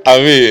on. I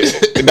mean,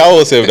 that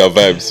was the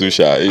vibe,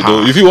 Susha. You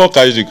know, if you want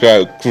catch the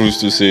cruise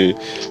to say,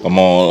 come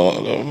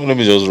on, let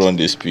me just run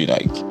this speed.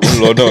 Like,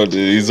 no,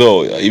 it's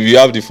all. If you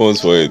have the funds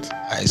for it,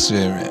 I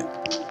swear, man.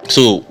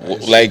 So,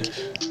 like,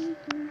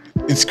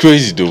 it's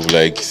crazy though.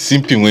 Like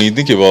simping. When you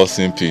think about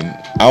simping,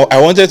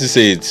 I wanted to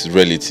say it's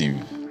relative.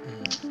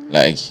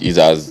 Like, it's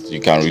as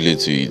you can relate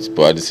to it,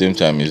 but at the same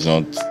time, it's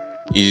not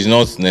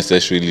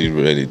necessarily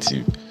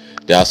relative.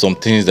 There are some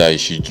things that you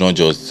should not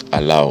just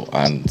allow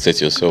and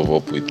set yourself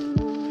up with.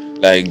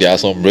 Like there are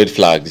some red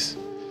flags.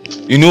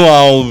 You know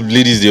how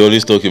ladies they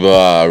always talk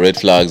about red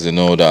flags and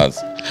all that.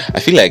 I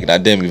feel like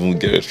that them even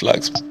get red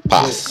flags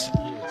pass.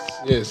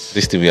 Yes.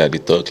 This thing we had the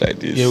talk like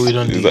this. Yeah, we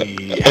don't we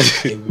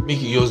make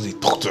you use the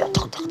talk.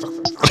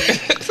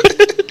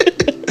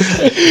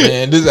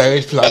 Man, these are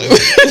red flags.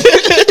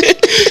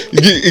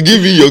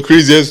 Give me your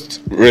craziest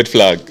red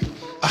flag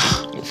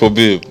for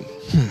babe.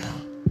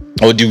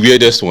 Or the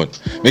weirdest one.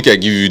 Make I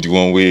give you the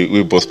one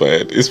we bust my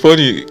head. It's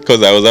funny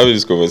because I was having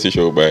this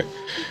conversation with my.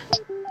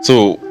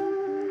 So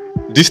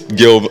this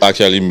girl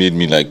actually made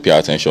me like pay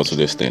attention to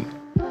this thing.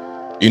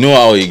 You know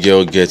how a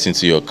girl gets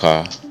into your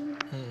car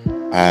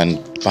and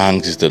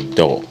bangs the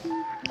door.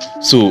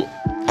 So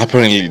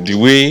apparently the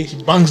way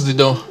bangs the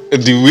door,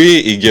 the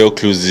way a girl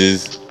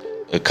closes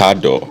a car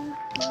door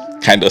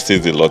kind of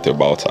says a lot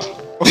about her.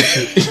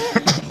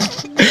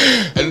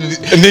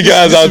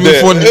 Niggas out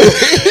there.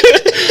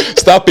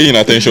 Start paying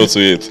attention to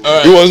it.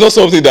 Right. It was not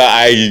something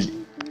that it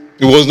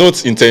was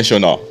not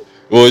intentional.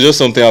 It was just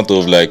something out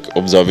of like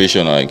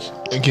observation. Like,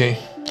 okay,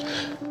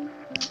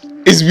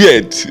 it's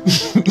weird.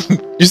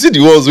 You see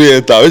the ones we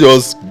enter, it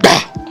was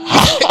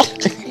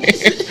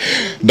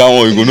that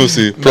one you gonna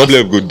say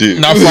problem go day.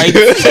 Now fight.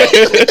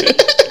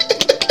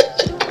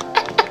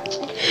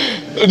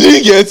 Do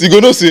you get? You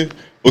gonna say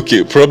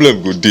okay,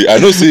 problem go day. I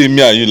don't say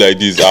me and you like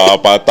this. Our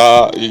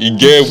pata, you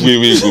get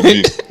way go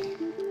be.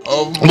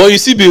 But you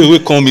see people will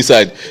come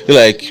inside, you're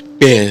like,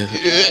 yeah,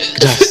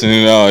 that's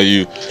how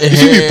you.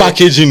 If you be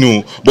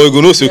packaging, but you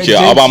gonna say,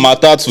 okay, about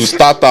matter to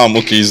start time,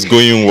 okay, it's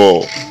going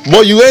well.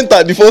 But you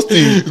enter the first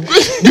thing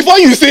before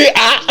you say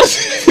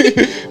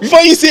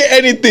before you say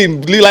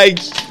anything, like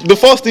the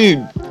first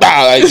thing,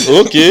 like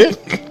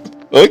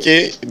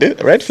okay,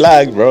 red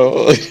flag,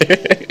 bro.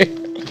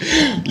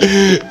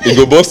 You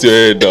go bust your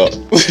head now.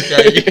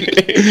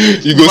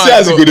 You go see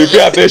as you go to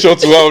pay attention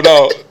to him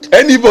now.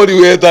 Anybody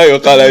will enter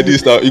your car like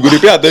this now, you go to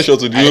pay attention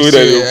to the way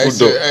that you put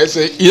down. I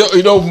say,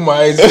 you don't open my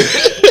eyes.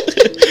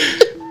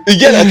 You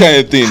get that kind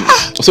of thing.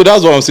 So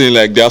that's what I'm saying.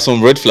 Like there are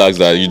some red flags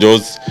that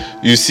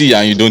you see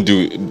and you don't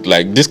do.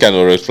 Like this kind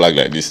of red flag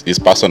like this is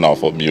personal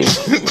for me.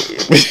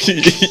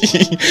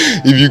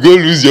 If you go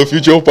lose your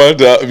future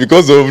partner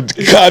because of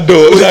the car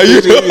door,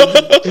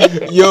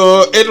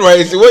 your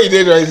NYC, what you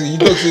did NYC, you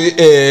don't say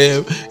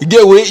you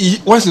get away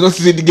once you don't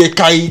say the get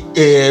carry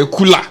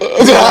cooler.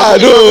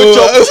 No.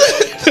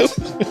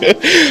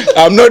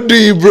 I'm not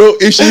doing it, bro.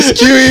 If she's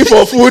queuing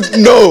for food,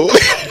 no.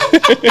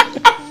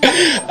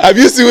 Have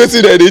you seen what's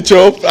in the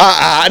chop?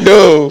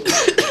 No.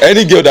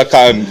 Any girl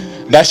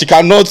that she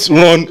cannot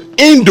run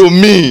into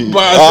me.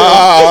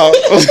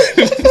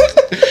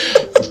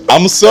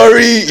 I'm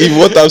sorry if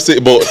what I'm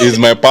saying, but it's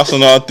my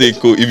personal take.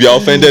 If you're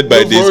offended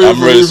by this, I'm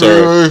really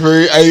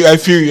sorry. I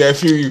feel you. I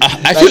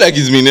feel like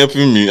it's been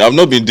helping me. I've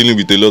not been dealing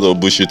with a lot of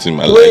bullshit in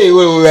my life. Wait.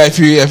 I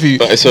feel you.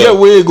 Yeah,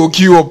 where go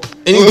queue up.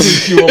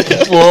 Anything queue up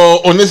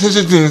for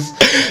unnecessary things.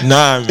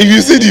 Nah, man. If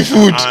you see the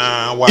food,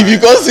 if you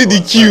can't see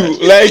the queue,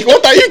 like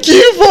what are you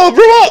queuing for,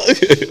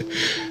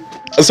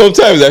 bro?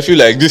 Sometimes I feel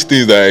like these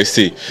things that I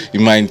say,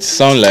 it might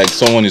sound like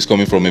someone is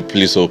coming from a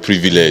place of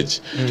privilege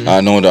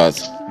and all that.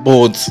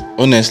 But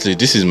honestly,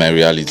 this is my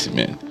reality,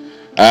 man.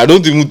 I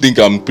don't even think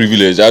I'm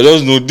privileged. I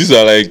just know these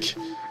are like,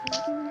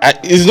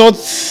 it's not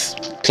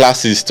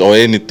classist or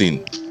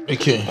anything.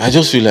 Okay. I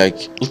just feel like,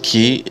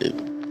 okay,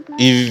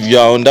 if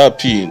you're on that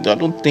P, I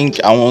don't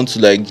think I want to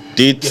like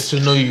date get to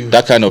know you.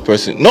 That kind of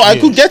person. No, I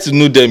could get to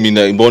know them in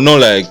like, but not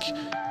like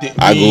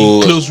I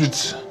go close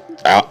with.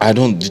 I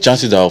don't. The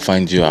chances that I'll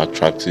find you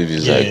attractive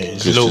is like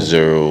close to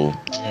zero.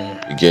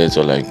 Yeah. You get,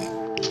 or like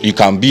you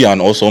can be an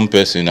awesome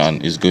person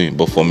and it's going,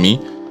 but for me,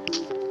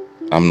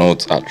 I'm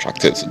not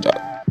attracted to that.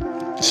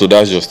 So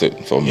that's just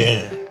it for me.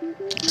 Yeah.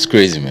 It's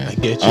crazy, man. I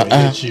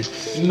get you.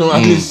 You know,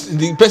 at least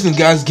the person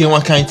guys get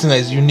one kind of thing that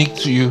is unique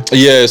to you.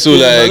 Yeah, so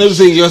like I never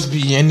say just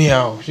be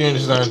anyhow. You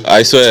understand?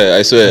 I swear.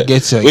 I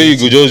get you. Where you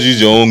could just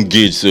use your own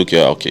gauge. So,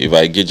 okay. If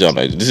I gauge, I'm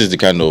like, this is the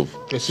kind of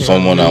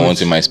someone I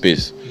want in my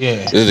space. Yeah.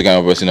 This is the kind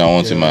of person I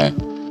want in my.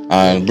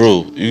 And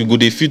bro, you go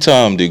the filter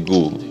and they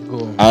go.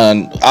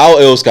 And how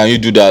else can you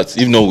do that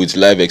if not with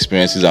life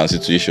experiences and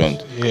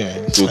situations? Yeah,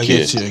 it's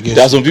okay. I get you.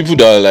 There are some people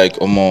that are like,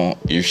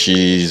 if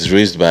she's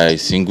raised by a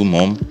single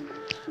mom,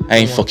 I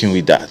ain't fucking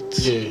with that.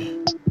 Yeah.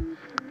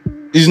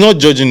 It's not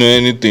judging or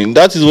anything.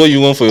 That is what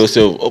you want for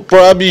yourself. Or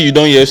probably you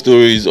don't hear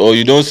stories or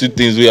you don't see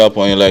things way up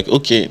and you're like,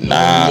 okay,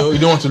 nah. You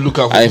don't want to look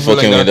out for I ain't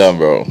fucking with that,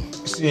 bro.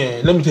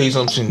 Yeah, let me tell you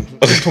something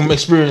from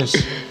experience.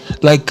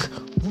 Like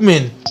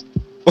women,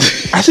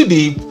 I see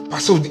the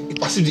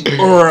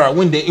aura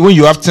when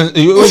you have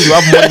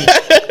money.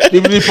 They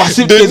really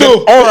perceive there's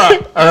an aura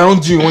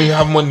around you when you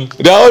have money.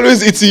 They're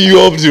always eating you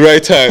up the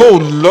right time. Oh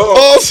Lord.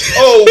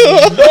 Oh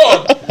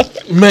Lord.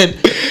 Man.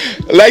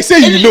 Like say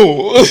you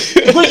know.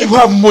 When you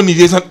have money,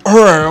 there's an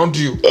aura around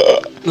you.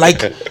 Like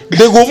they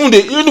go from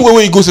even the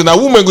way you go, say that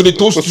woman go they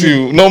toast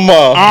you.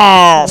 Normal.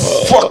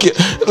 Fuck it.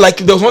 Like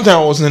there was one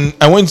time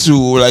I went to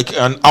like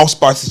an house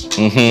party.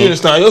 You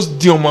understand? I just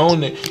did on my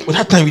own. But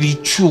that time really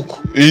choke.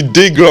 It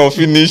dig ground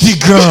finish. Dig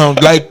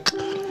ground like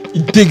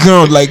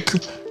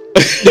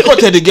they can't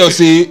tell the girl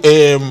say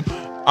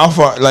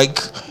alpha like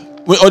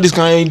when all this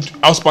kind of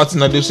house party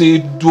now they say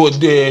do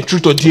the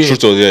truth or dare.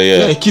 Truth or dare,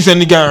 yeah. Like, kiss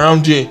any guy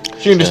around there.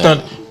 You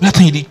understand? That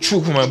time they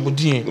choke for my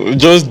body.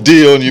 Just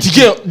day on you.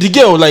 The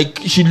girl like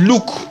she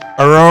look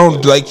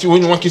around like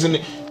when you want kissing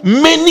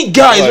many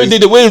guys when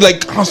they way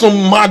like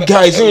some mad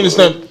guys. You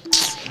understand?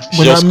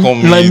 But just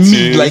come like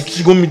me like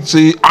she go me to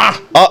say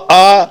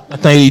that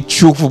time they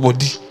choke for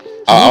body.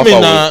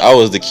 How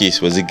was the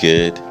kiss? Was it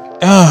good?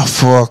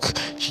 Fuck.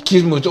 She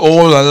kissed me with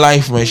all her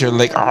life, man. She was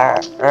like,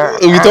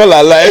 with all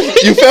her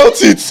life? You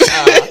felt it?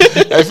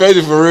 I felt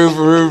it for real.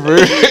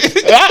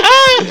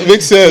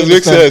 Makes sense,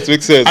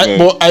 man.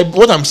 But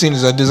what I'm saying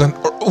is that there's an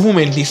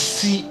woman, they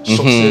see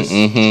success.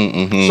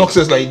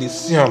 Success like they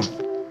see him.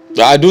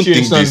 I don't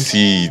think they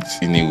see it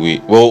in a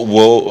way. Well,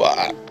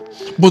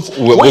 but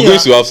we're going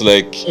to have to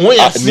like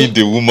need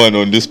the woman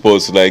on this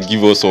spot to like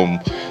give us some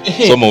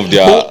of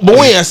their. But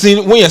when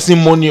you're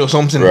seeing money or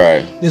something,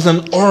 right? There's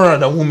an aura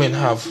that women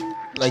have,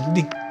 like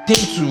they tend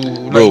to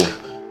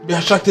like be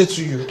attracted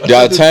to you. There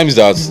are times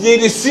that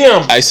they see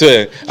them. I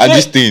swear, and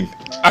this thing.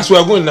 As we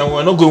are going now,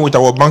 we're not going with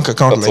our bank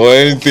account like, for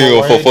anything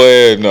or for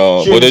forehead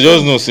now. But they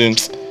just know saying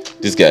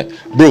this guy,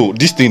 bro.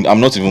 This thing, I'm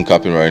not even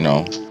capping right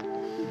now.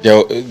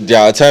 There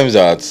are times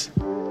that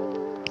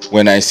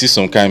when I see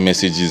some kind of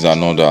messages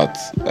and all that,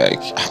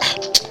 like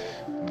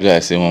I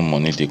say one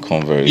money they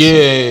come very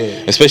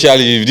soon.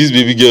 Especially if these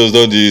baby girls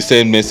don't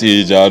send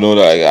message and all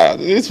that.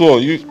 This one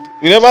we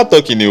never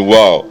talk in a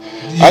while.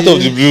 Out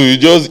of the blue, you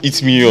just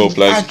eat me up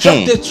like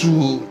attracted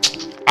to.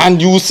 And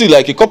you will see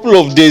like a couple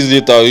of days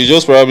later, you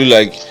just probably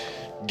like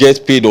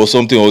get paid or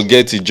something or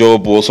get a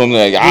job or something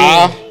like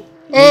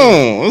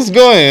it's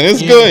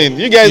going.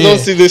 You guys don't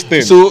see this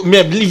thing. So me,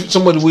 I believe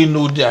somebody will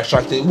know they're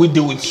attracted. We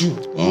deal with you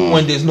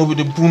when there's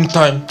nobody boom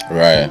time.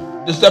 Right.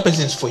 that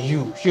person is for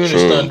you. You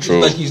understand? True.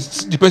 Like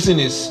the person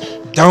is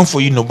down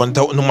for you no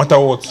matter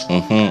what.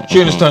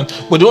 You understand?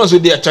 But the ones who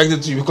they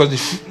attracted to you because they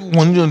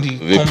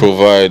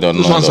provide or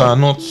those not. ones are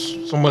not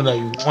someone that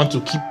you want to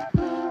keep.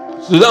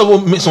 So that's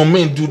what some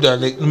men do, that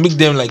like make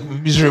them like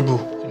miserable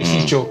in the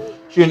future.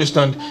 You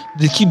understand?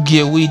 They keep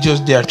gear away,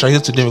 just they are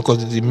attracted to them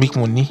because they make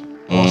money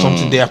or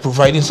something. They are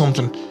providing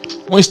something.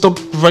 When you stop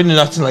providing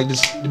nothing like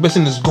this, the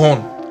person is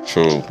gone.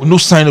 True. With no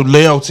sign of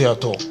loyalty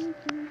at all.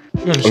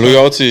 You understand?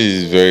 Loyalty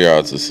is very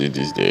hard to see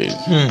these days.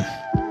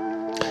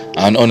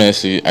 And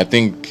honestly, I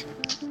think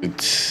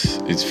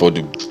it's for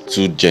the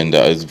two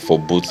genders, it's for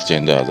both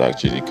genders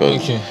actually,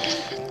 because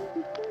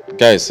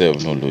guys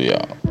have no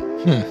loyal.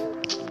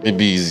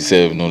 Maybe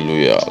self no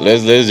loyal.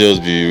 Let's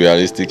just be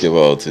realistic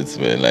about it,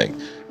 man. Like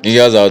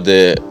niggas out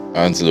there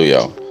aren't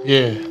loyal.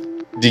 Yeah.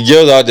 The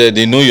girls out there,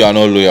 they know you are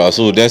not loyal,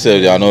 so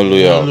themselves they are not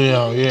loyal.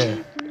 Loyal, yeah.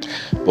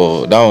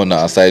 But that one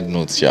a side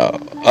note, yeah.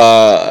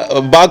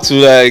 Back to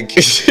like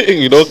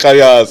we don't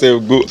carry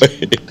ourselves go.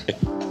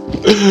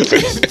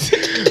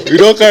 We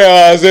don't carry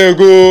ourselves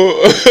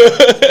go.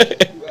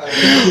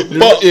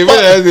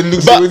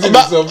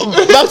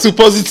 Back to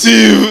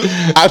positive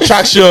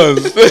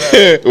attractions.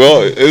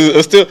 Well,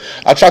 it's still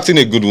attracting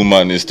a good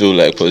woman is still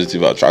like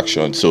positive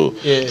attraction. So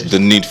the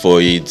need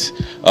for it,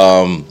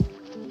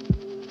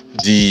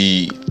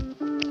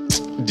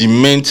 the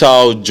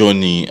mental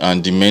journey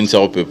and the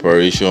mental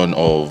preparation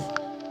of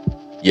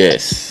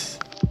yes,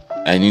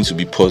 I need to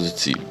be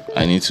positive.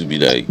 I need to be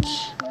like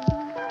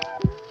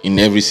in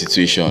every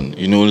situation.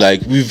 You know,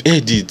 like we've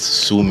heard it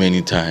so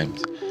many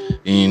times.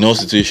 In all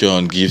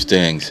situation, give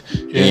thanks.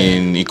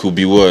 In it could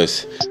be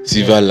worse,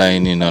 silver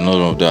lining and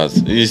all of that.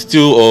 It's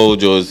still all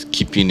just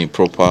keeping a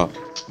proper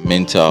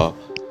mental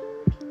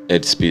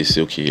headspace.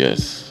 Okay,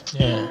 yes.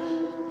 Yeah.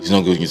 It's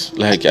not going to,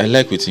 like I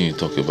like what you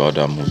talk about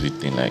that movie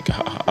thing. Like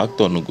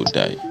actor no go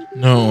die.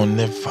 No,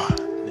 never.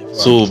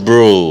 So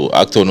bro,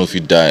 actor no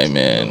fit die,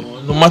 man.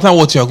 No matter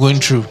what you are going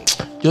through,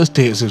 just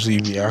tell yourself so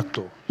you be an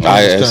actor.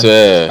 I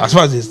swear. As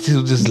far as there's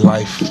still this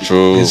life,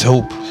 True. there's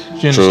hope.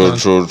 True.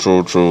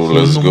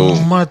 Let's go.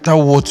 No matter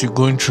what you're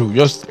going through,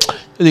 just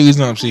the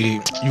reason I'm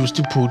saying you will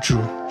still pull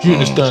through. You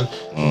understand?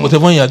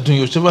 Whatever you're doing,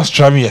 you're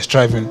striving,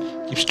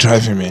 keep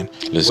striving, man.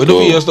 Let's but go.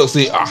 don't just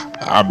say,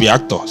 I'll be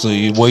actor. So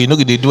you know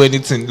they do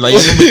anything. Like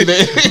don't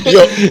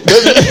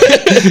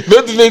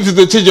do anything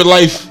to change your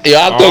life. Your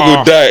actor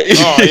go die.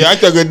 Your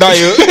actor go die.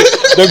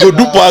 They go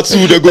do part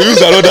 2. They go use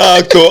another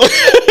actor.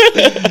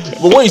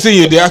 But when you say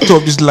you're the actor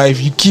of this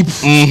life, you keep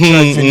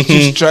striving, you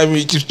keep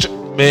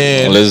striving,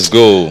 man. Let's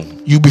go.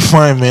 You'll be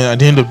fine, man. At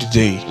the end of the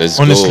day, Let's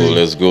honestly. go.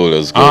 Let's go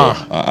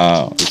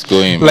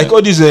in, Like man.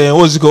 all these,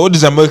 what's it called? All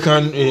these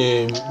American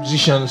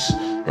musicians,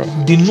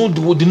 they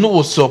know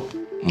what's up.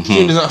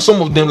 You know,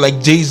 some of them,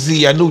 like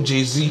Jay-Z, I know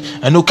Jay-Z,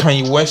 I know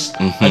Kanye West,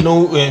 I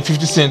know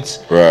 50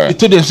 Cent. Right. They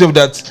told themselves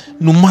that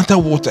no matter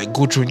what I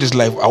go through in this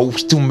life, I will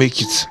still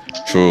make it.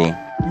 True.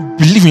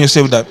 Believe in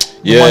yourself that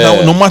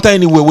no matter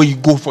anywhere where you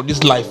go for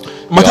this life,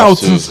 no matter how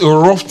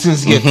rough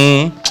things get,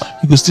 you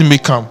can still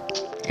make calm.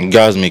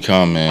 Guys may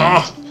come,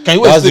 man.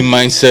 That's the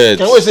mindset.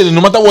 Can you always say that no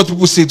matter what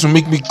people say to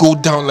make me go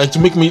down, like to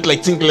make me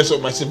like think less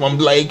of myself, I'm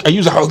like I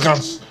use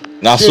arrogance.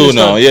 Now so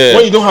now, yeah.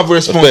 When you don't have a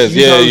response,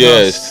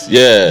 yeah.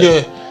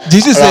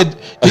 Jesus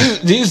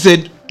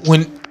said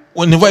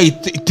whenever he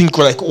think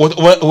like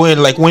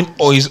when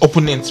all his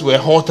opponents were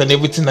hot and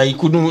everything, that he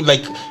couldn't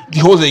like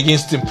the odds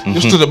against him, he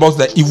stood about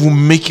that he will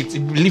make it. He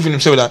believed in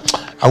himself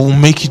that I will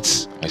make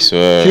it. I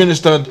swear. You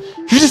understand?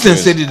 Jesus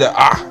said it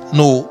that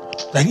no,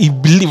 like he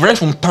believed right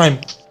from time.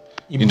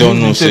 You don't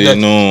know, say that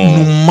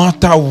no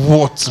matter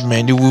what,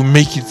 man, they will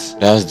make it.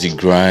 That's the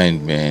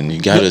grind, man. You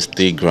gotta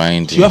stay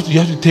grinding. You have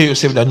to tell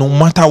yourself that no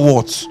matter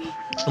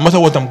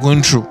what I'm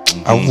going through,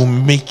 I will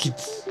make it.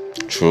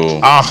 True.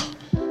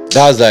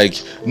 That's like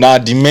now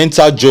the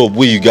mental job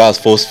where you guys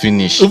first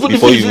finish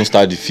before you even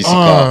start the physical.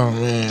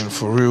 Man,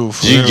 for real.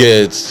 You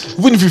get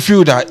even if you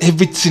feel that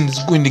everything is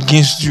going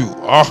against you,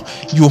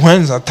 your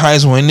hands are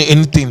tied or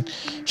anything.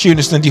 You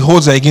understand the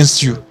odds are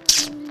against you.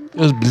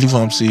 Just believe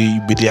what I'm saying.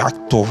 You be the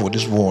actor for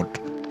this world.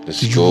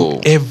 You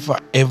will ever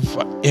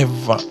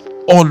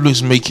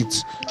always make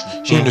it.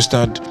 You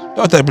understand? That's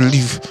what I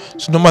believe.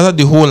 So no matter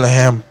the hole I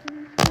am,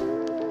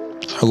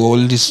 I will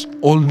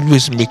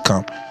always make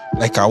calm.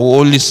 Like I will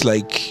always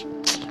like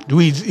do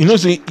it. You know,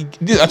 say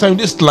at times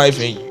this life,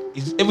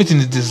 everything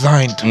is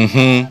designed.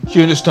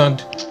 You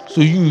understand?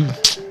 So you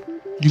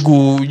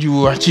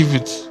achieve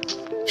it.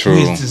 True.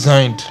 It's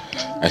designed.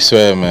 I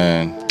swear,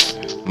 man.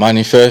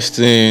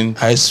 Manifesting.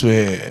 I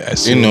swear.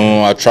 You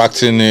know,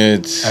 attracting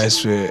it. I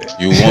swear.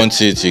 You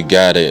want it, you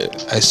got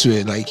it. I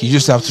swear. Like you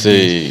just have to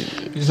be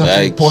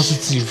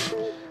positive.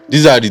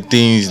 These are the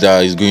things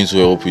that is going to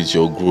help with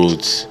your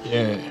growth.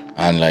 Yeah.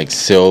 And like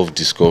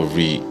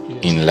self-discovery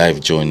in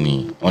life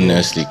journey.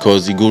 Honestly,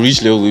 because you go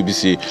reach level where you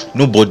say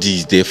nobody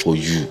is there for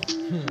you.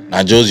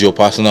 Not just your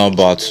personal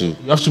battle.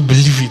 You have to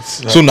believe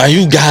it. Like, so now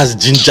you guys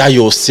ginger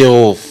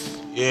yourself.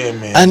 Yeah,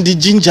 man. And the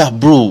ginger,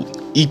 bro,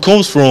 it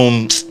comes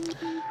from.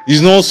 It's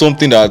not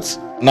something that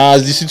now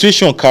as the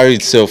situation carry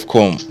itself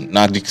come,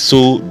 now the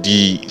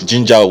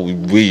ginger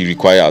way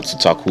required to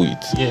tackle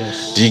it.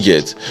 Yes. Do you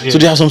get? Yeah. So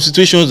there are some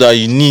situations that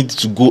you need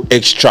to go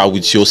extra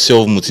with your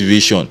self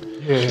motivation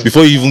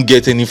before you even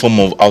get any form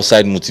of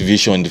outside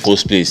motivation in the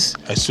first place.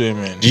 I swear,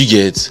 man. Do you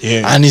get?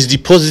 Yeah. And it's the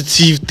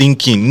positive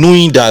thinking,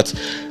 knowing that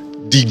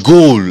the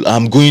goal,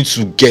 I'm going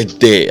to get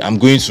there, I'm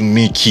going to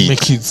make it.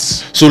 Make it.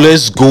 So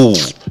let's go.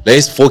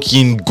 Let's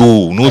fucking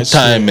go. No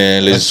time,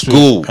 man. Let's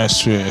go. I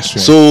swear.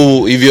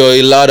 So if you're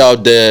a lad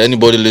out there,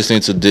 anybody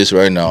listening to this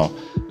right now,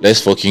 let's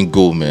fucking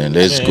go, man.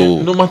 Let's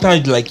go. No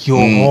matter like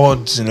your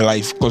odds in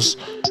life, because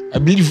I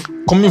believe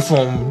coming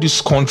from this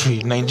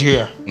country,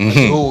 Nigeria,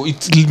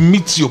 it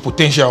limits your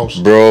potentials,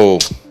 bro.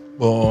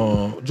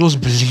 But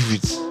just believe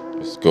it.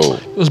 Let's go.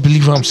 Just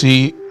believe what I'm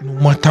saying. No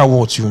matter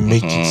what, you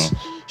make it.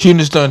 You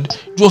understand?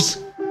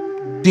 Just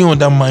stay on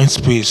that mind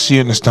space. You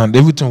understand?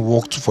 Everything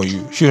worked for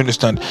you. You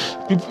understand?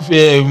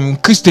 People,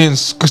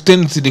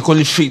 Christianity, they call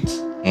it faith.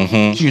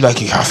 You like,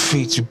 you have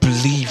faith, you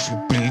believe.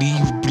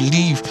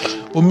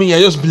 But me, I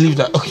just believe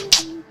that, okay,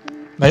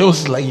 now yours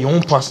is like your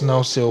own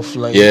personal self.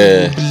 Like, you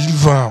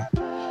believe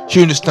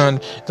you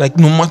understand? Like,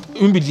 no matter,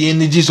 maybe the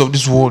energies of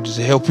this world is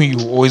helping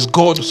you, or it's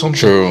God or something.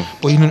 True.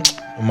 But you know,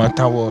 no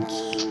matter what.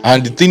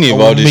 And the thing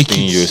about this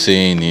thing you're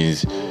saying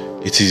is,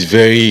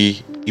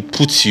 it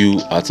puts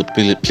you at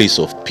a place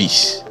of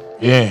peace.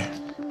 Yeah.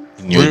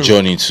 In your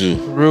journey too.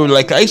 Real,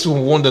 like I used to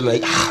wonder,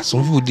 like,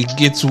 some people they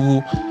get to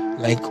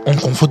like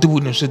uncomfortable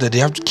with themselves that they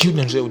have to kill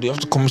themselves, they have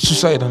to commit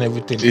suicide and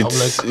everything.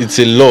 It's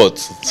a lot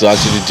to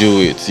actually deal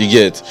with. You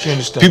get? You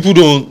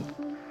understand?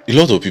 A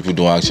lot of people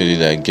don't actually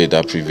like get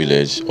that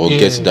privilege or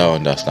get that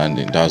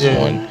understanding. That's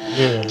one.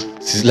 Yeah.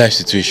 These life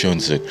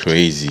situations are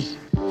crazy.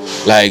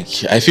 Like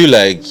I feel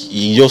like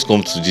you just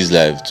come to this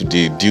life to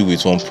deal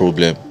with one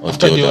problem or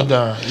the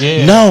other.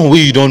 Yeah. Now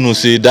when you don't know,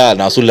 say that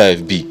now so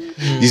life be.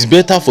 It's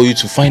better for you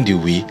to find a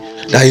way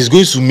that is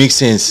going to make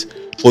sense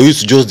for you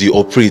to just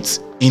operate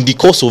in the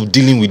course of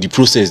dealing with the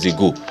process they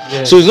go.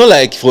 So it's not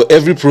like for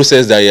every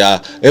process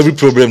every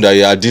problem that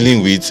you are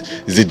dealing with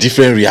is a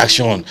different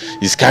reaction.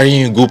 It's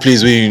carrying you go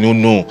place where you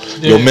don't know.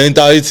 Your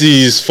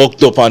mentality is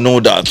fucked up and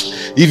all that.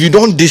 If you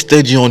don't stay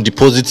steady on the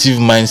positive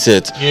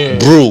mindset,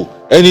 bro,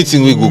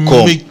 anything will go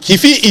come.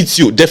 If it eats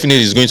you,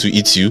 definitely it's going to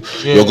eat you.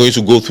 You're going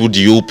to go through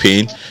the whole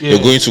pain. You're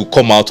going to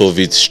come out of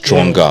it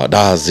stronger.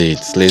 That's it.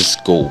 Let's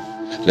go.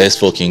 Let's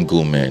fucking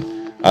go, man.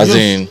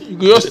 You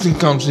just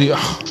think I'm saying,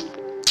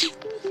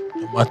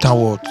 no matter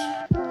what,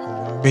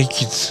 I will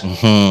make it.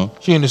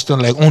 You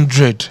understand? Like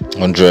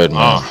 100,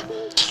 man.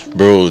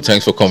 Bro,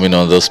 thanks for coming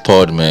on this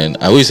pod, man.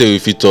 I always say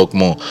if you talk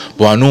more,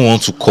 but I don't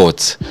want to cut.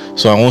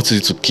 So I want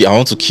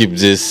to keep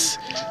this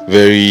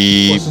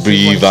very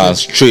brief and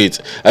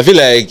straight. I feel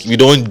like we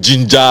don't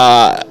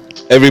ginger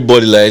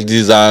everybody like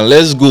this, and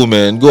let's go,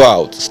 man. Go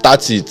out,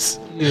 start it.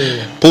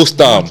 Post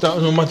them.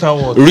 No matter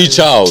what. Reach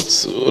out.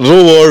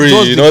 Don't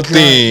worry,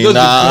 nothing.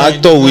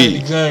 Actor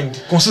way.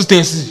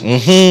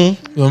 Consistency.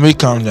 You'll make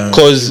calm down.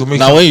 Because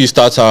now when you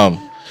start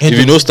if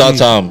you don't start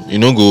you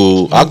know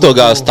go actor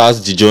guys starts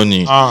the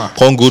journey.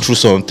 Can't go through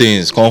some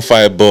things, can't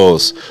fight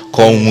boss,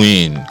 can't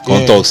win,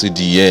 can't talk to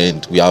the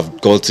end. We have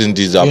gotten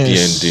this happy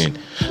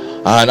ending.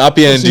 And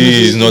happy ending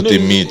is not a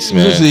myth,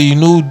 man. You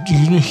know,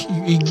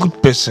 a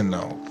good person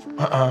now.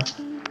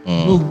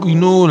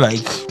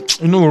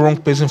 You know a wrong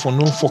person for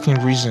no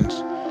fucking reasons.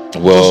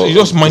 Well, you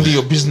just minding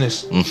your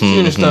business. You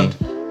understand?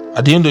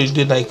 At the end of the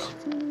day, like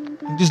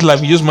in this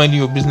life, you just minding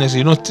your business.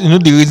 You know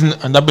the reason,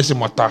 and that person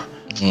matter.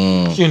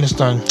 You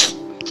understand?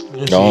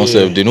 That one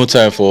self, there's no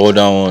time for all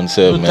that one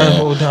self,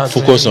 man.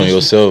 Focus on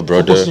yourself,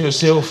 brother. Focus on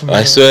yourself, man.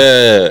 I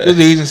swear. That's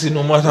the reason, say,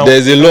 no matter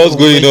there's a lot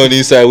going on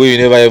inside where you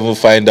never even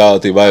find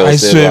out about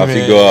yourself and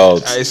figure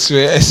out. I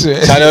swear.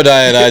 Channel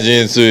that energy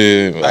into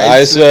him.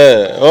 I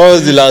swear. When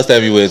was the last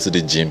time you went to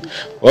the gym?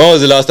 When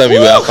was the last time you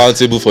were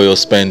accountable for your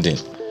spending?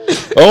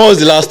 When was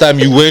the last time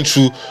you went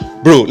through,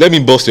 bro, let me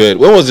bust your head.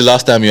 When was the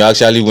last time you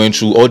actually went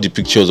through all the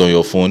pictures on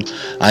your phone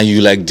and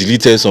you like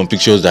deleted some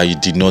pictures that you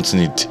did not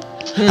need?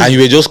 And you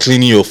were just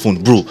cleaning your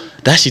phone, bro?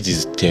 That shit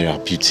is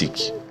therapeutic.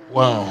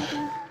 Wow.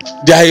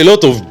 There are a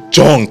lot of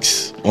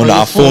junks on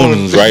our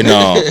phones right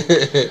now.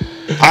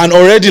 And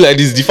already like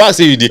this, the fact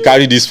say they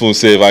carry this phone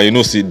safe and you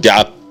know see there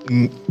are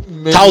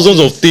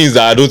thousands of things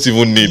that I don't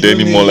even need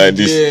anymore like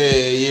this.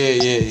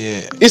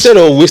 Yeah. Instead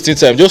of wasting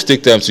time, just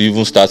take time to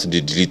even start to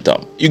delete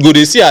them. You go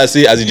they see as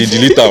they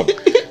delete them.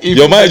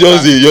 Your mind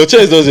just your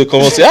chest doesn't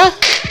come and say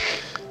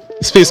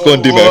space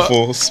can't do my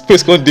phone.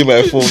 Space can't do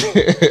my phone.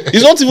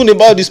 It's not even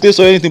about the space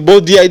or anything,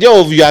 but the idea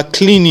of you are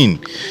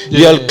cleaning,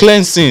 you are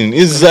cleansing.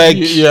 It's like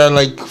you are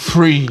like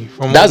free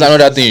from. That's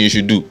another thing you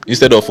should do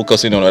instead of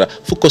focusing on other.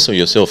 Focus on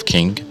yourself,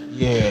 King.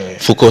 Yeah.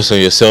 Focus on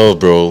yourself,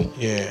 bro.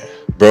 Yeah.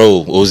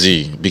 Bro,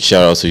 OZZY, big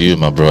shout out to you,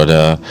 my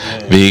brother.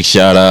 Yeah. Big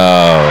shout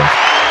out.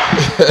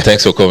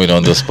 Thanks for coming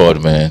on the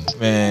spot, man.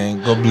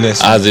 Man, God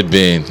bless. How's it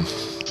been?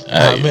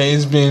 Man,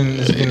 it's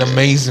been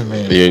amazing,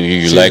 man.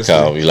 You like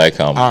him. You like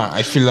him.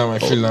 I feel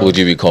him. Would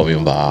you be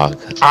coming back?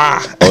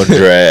 100. For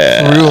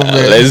real,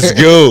 man. Let's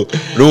go.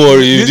 Don't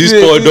worry. If this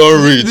part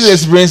don't reach. This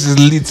experience is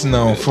lit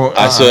now.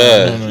 I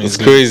swear. It's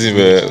crazy,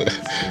 man.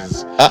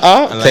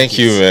 Like thank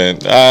you, man.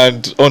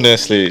 And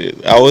honestly,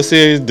 I will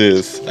say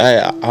this.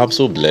 I'm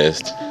so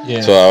blessed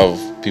to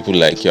have people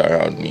like you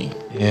around me.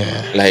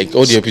 Yeah. Like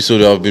all the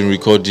episodes I've been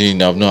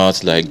recording, I've not had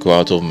to like go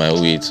out of my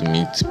way to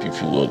meet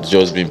people, or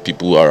just been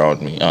people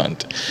around me,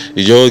 and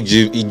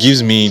it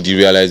gives me the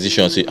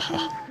realization. Say,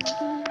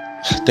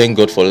 thank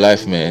God for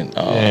life, man.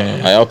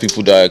 I have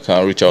people that I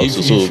can reach out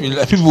to. So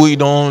like, people you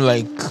don't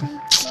like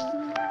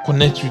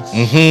connect with.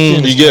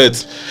 You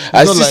get.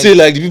 I still say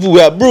like the people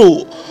where,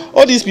 bro,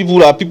 all these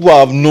people are people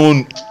I've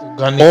known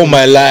all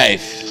my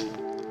life.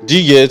 Do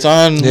you get?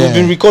 And we've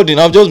been recording.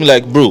 I've just been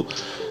like, bro,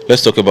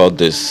 let's talk about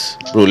this.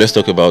 Bro, let's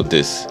talk about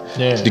this.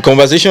 Yeah. The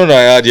conversation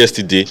I had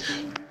yesterday,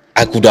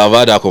 I could have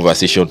had that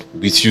conversation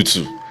with you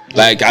too.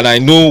 Like, and I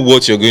know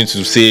what you're going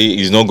to say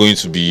is not going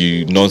to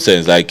be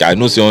nonsense. Like, I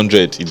know say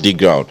 100 it dig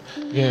ground.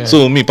 Yeah.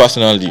 So me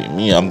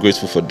personally, I'm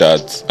grateful for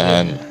that.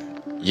 And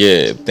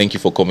thank you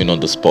for coming on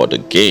the spot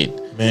again.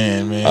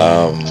 Man.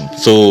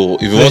 So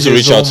if you want to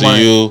reach out to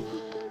you,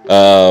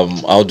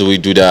 how do we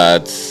do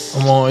that?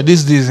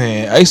 This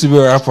I used to be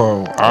a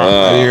rapper.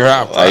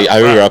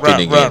 I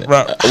rapping again.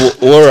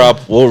 What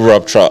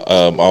rap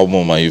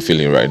album are you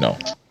feeling right now?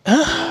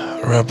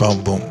 Rap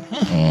album.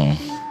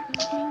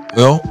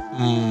 Well,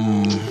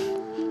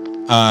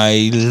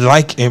 I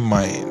like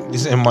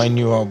this is my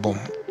new album.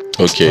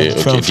 Okay,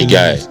 the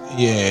guy.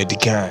 Yeah, the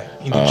guy.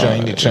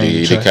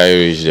 The guy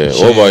reached there.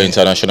 What about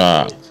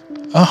international?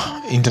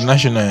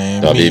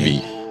 International. That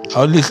baby.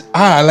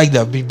 I like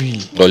that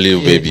baby. Oh, little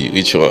baby.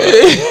 Which one?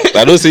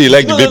 I don't say you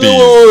like the baby. No.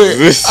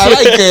 I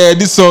like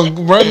this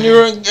song. Brand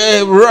new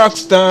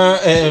Rockstar.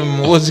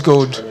 What's it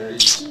called?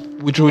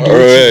 Which would you?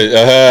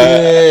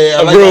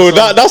 I like bro,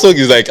 that song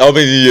is like how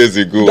many years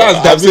ago?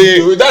 That's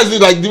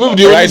like the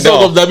only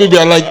song of that baby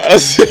I like.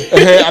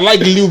 I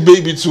like Lil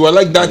Baby too. I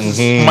like that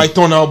My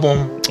Turn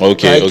album.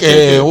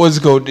 Okay. What's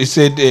it called? They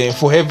said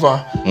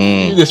Forever.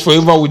 There's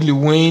Forever with Lil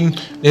Wayne.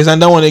 There's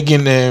another one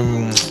again.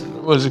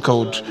 What's it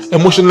called?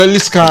 Emotionally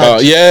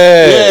Scarred.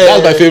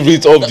 That's my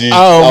favorite of the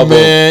album.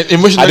 Man,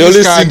 Emotionally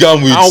Scarred. Sing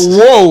them with.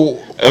 Whoa.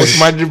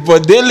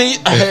 But daily,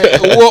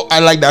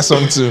 I like that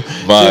song too.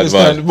 But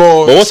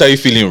what are you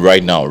feeling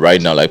right now,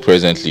 like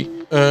presently?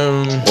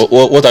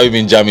 What have you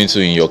been jamming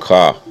to in your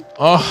car?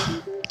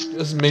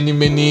 Just many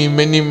wish.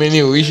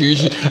 You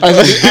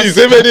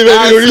say many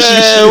wish.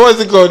 What's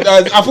it called?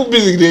 Apple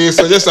Music, they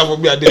suggest for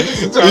me.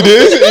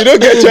 You don't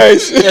get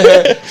choice.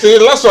 So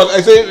the last one,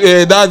 I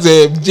say that's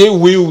J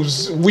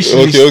Will's Wish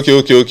List.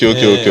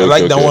 Okay. I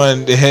like that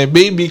one. The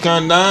Baby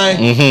Can't Die.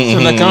 So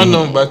I count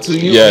number to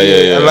you.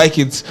 I like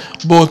it.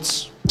 But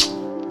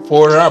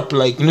for rap,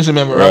 like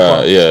remember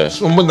rapper,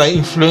 someone that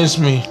influenced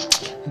me.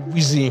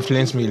 OZZY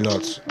influenced me a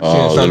lot.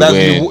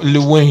 That's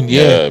Lil Wayne.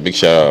 Yeah, big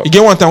shout out. You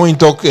get one time when you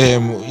talk,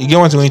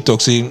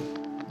 say,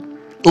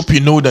 hope you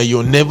know that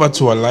you're never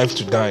too alive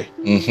to die.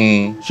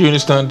 You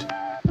understand?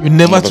 You're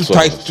never too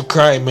tight to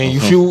cry, man.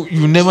 You feel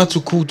you're never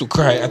too cool to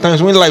cry. At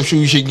times when life show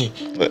you shaking,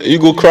 you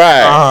go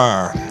cry.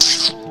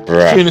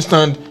 Bruh. You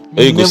understand?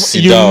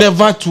 You're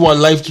never too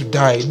alive to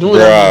die. You know what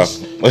that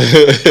means?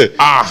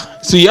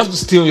 So you have to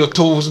stay on your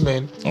toes,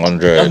 man.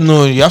 100.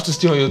 You have to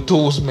stay on your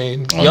toes,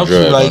 man. You have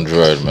to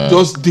 100, man.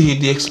 Just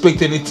they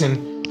expect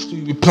anything. So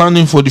you be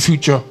planning for the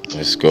future.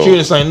 Let's go. You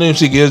understand? I know you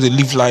say girls they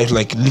live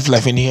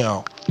life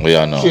anyhow.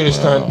 Yeah, no. You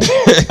understand?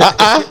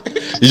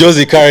 You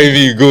just carry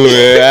me go,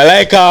 man. I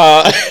like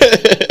how.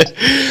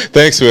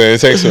 Thanks, man.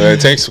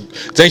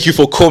 Thank you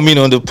for coming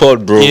on the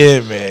pod, bro.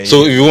 Yeah, man.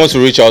 So if you want to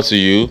reach out to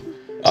you,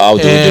 how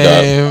do we do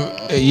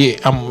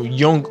that? I'm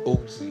Young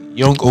OZZY.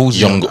 Young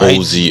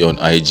OZZY on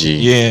IG.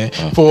 Yeah.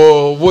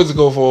 For what's it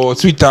called for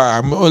Twitter?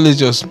 I'm always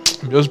just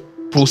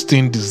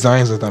posting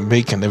designs that I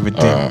make and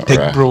everything.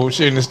 Tech bro,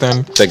 you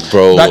understand? Tech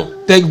bro.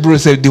 That tech bro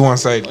said the one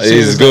side.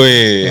 It's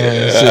going.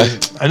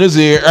 So I know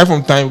right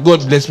from time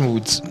God bless me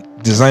with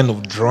design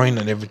of drawing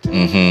and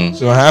everything.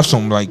 So I have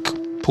some like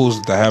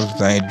posts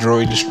that I draw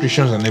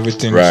illustrations and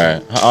everything.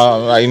 Right.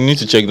 I need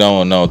to check that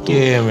one out too.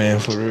 Yeah, man,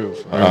 for real.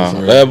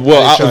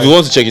 If you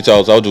want to check it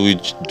out, how do we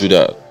do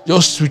that?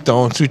 Just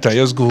on Twitter.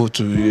 Just go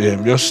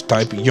to just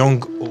type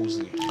Young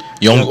OZZY.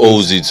 Young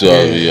OZZY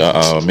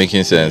too.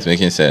 Making sense.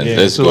 Yeah,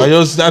 Let's so go. I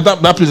just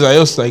that place I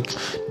just like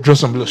draw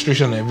some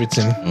illustration and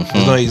everything. It's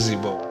not easy,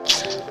 but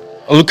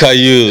look at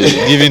you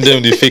giving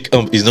them the fake.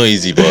 It's not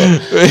easy, but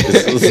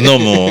it's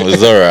normal.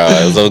 It's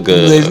alright. It's all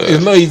good.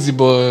 It's not easy,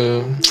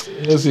 but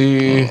you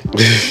see,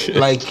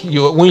 like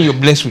when you're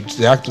blessed with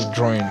the act of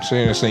drawing, so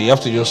you have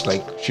to just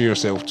like show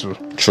yourself too.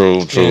 True.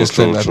 At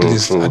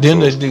the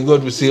end of the day,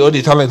 God will say all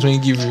the talents when He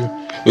give you,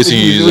 what you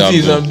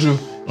use them do.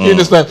 You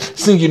understand?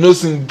 Sing,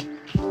 sing.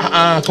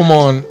 Come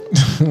on.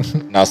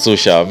 Now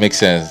social makes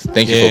sense.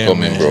 Thank you for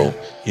coming, bro.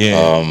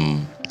 Yeah.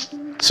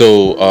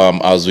 So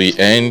as we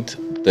end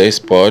this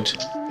pod,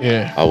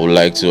 I would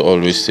like to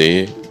always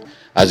say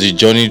as you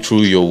journey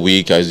through your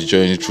week, as you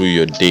journey through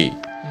your day,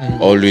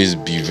 always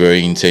be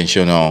very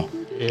intentional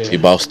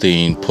about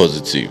staying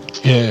positive.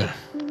 Yeah.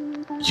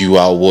 You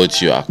are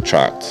what you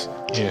attract.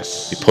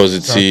 Yes. Be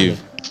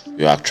positive,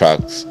 you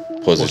attract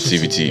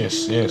positivity.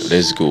 Yes, yes.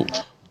 Let's go.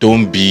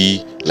 Don't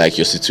be like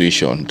your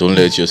situation. Don't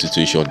let your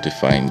situation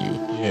define you.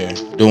 Yeah.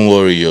 Don't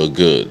worry, you're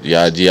good. You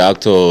are the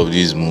actor of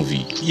this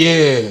movie.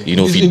 Yeah. You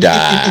know if you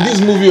die. In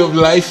this movie of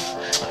life,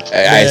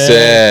 I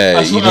said,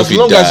 as you know if you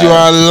long die. as you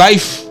are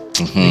alive,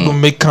 you gonna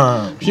make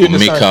calm. You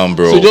make calm,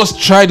 bro. So just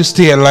try to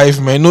stay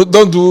alive, man. No,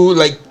 don't do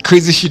like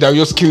crazy shit that will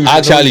just kill you.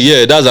 Actually,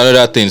 yeah, that's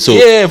another thing. So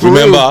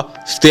remember,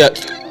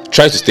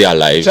 try to stay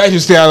alive. Try to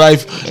stay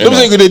alive. Don't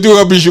say you're gonna do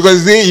rubbish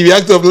because if you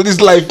act of this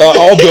life,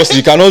 obviously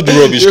you cannot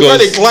do rubbish. You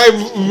gotta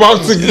climb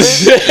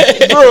mountains,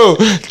 bro.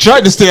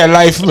 Try to stay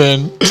alive,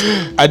 man.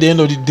 At the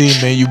end of the day,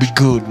 man, you'll be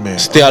good, man.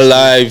 Stay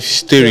alive,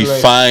 stay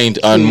refined,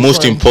 and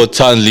most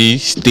importantly,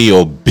 stay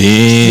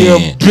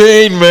urbane.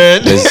 Stay urbane,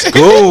 man. Let's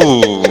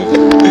go.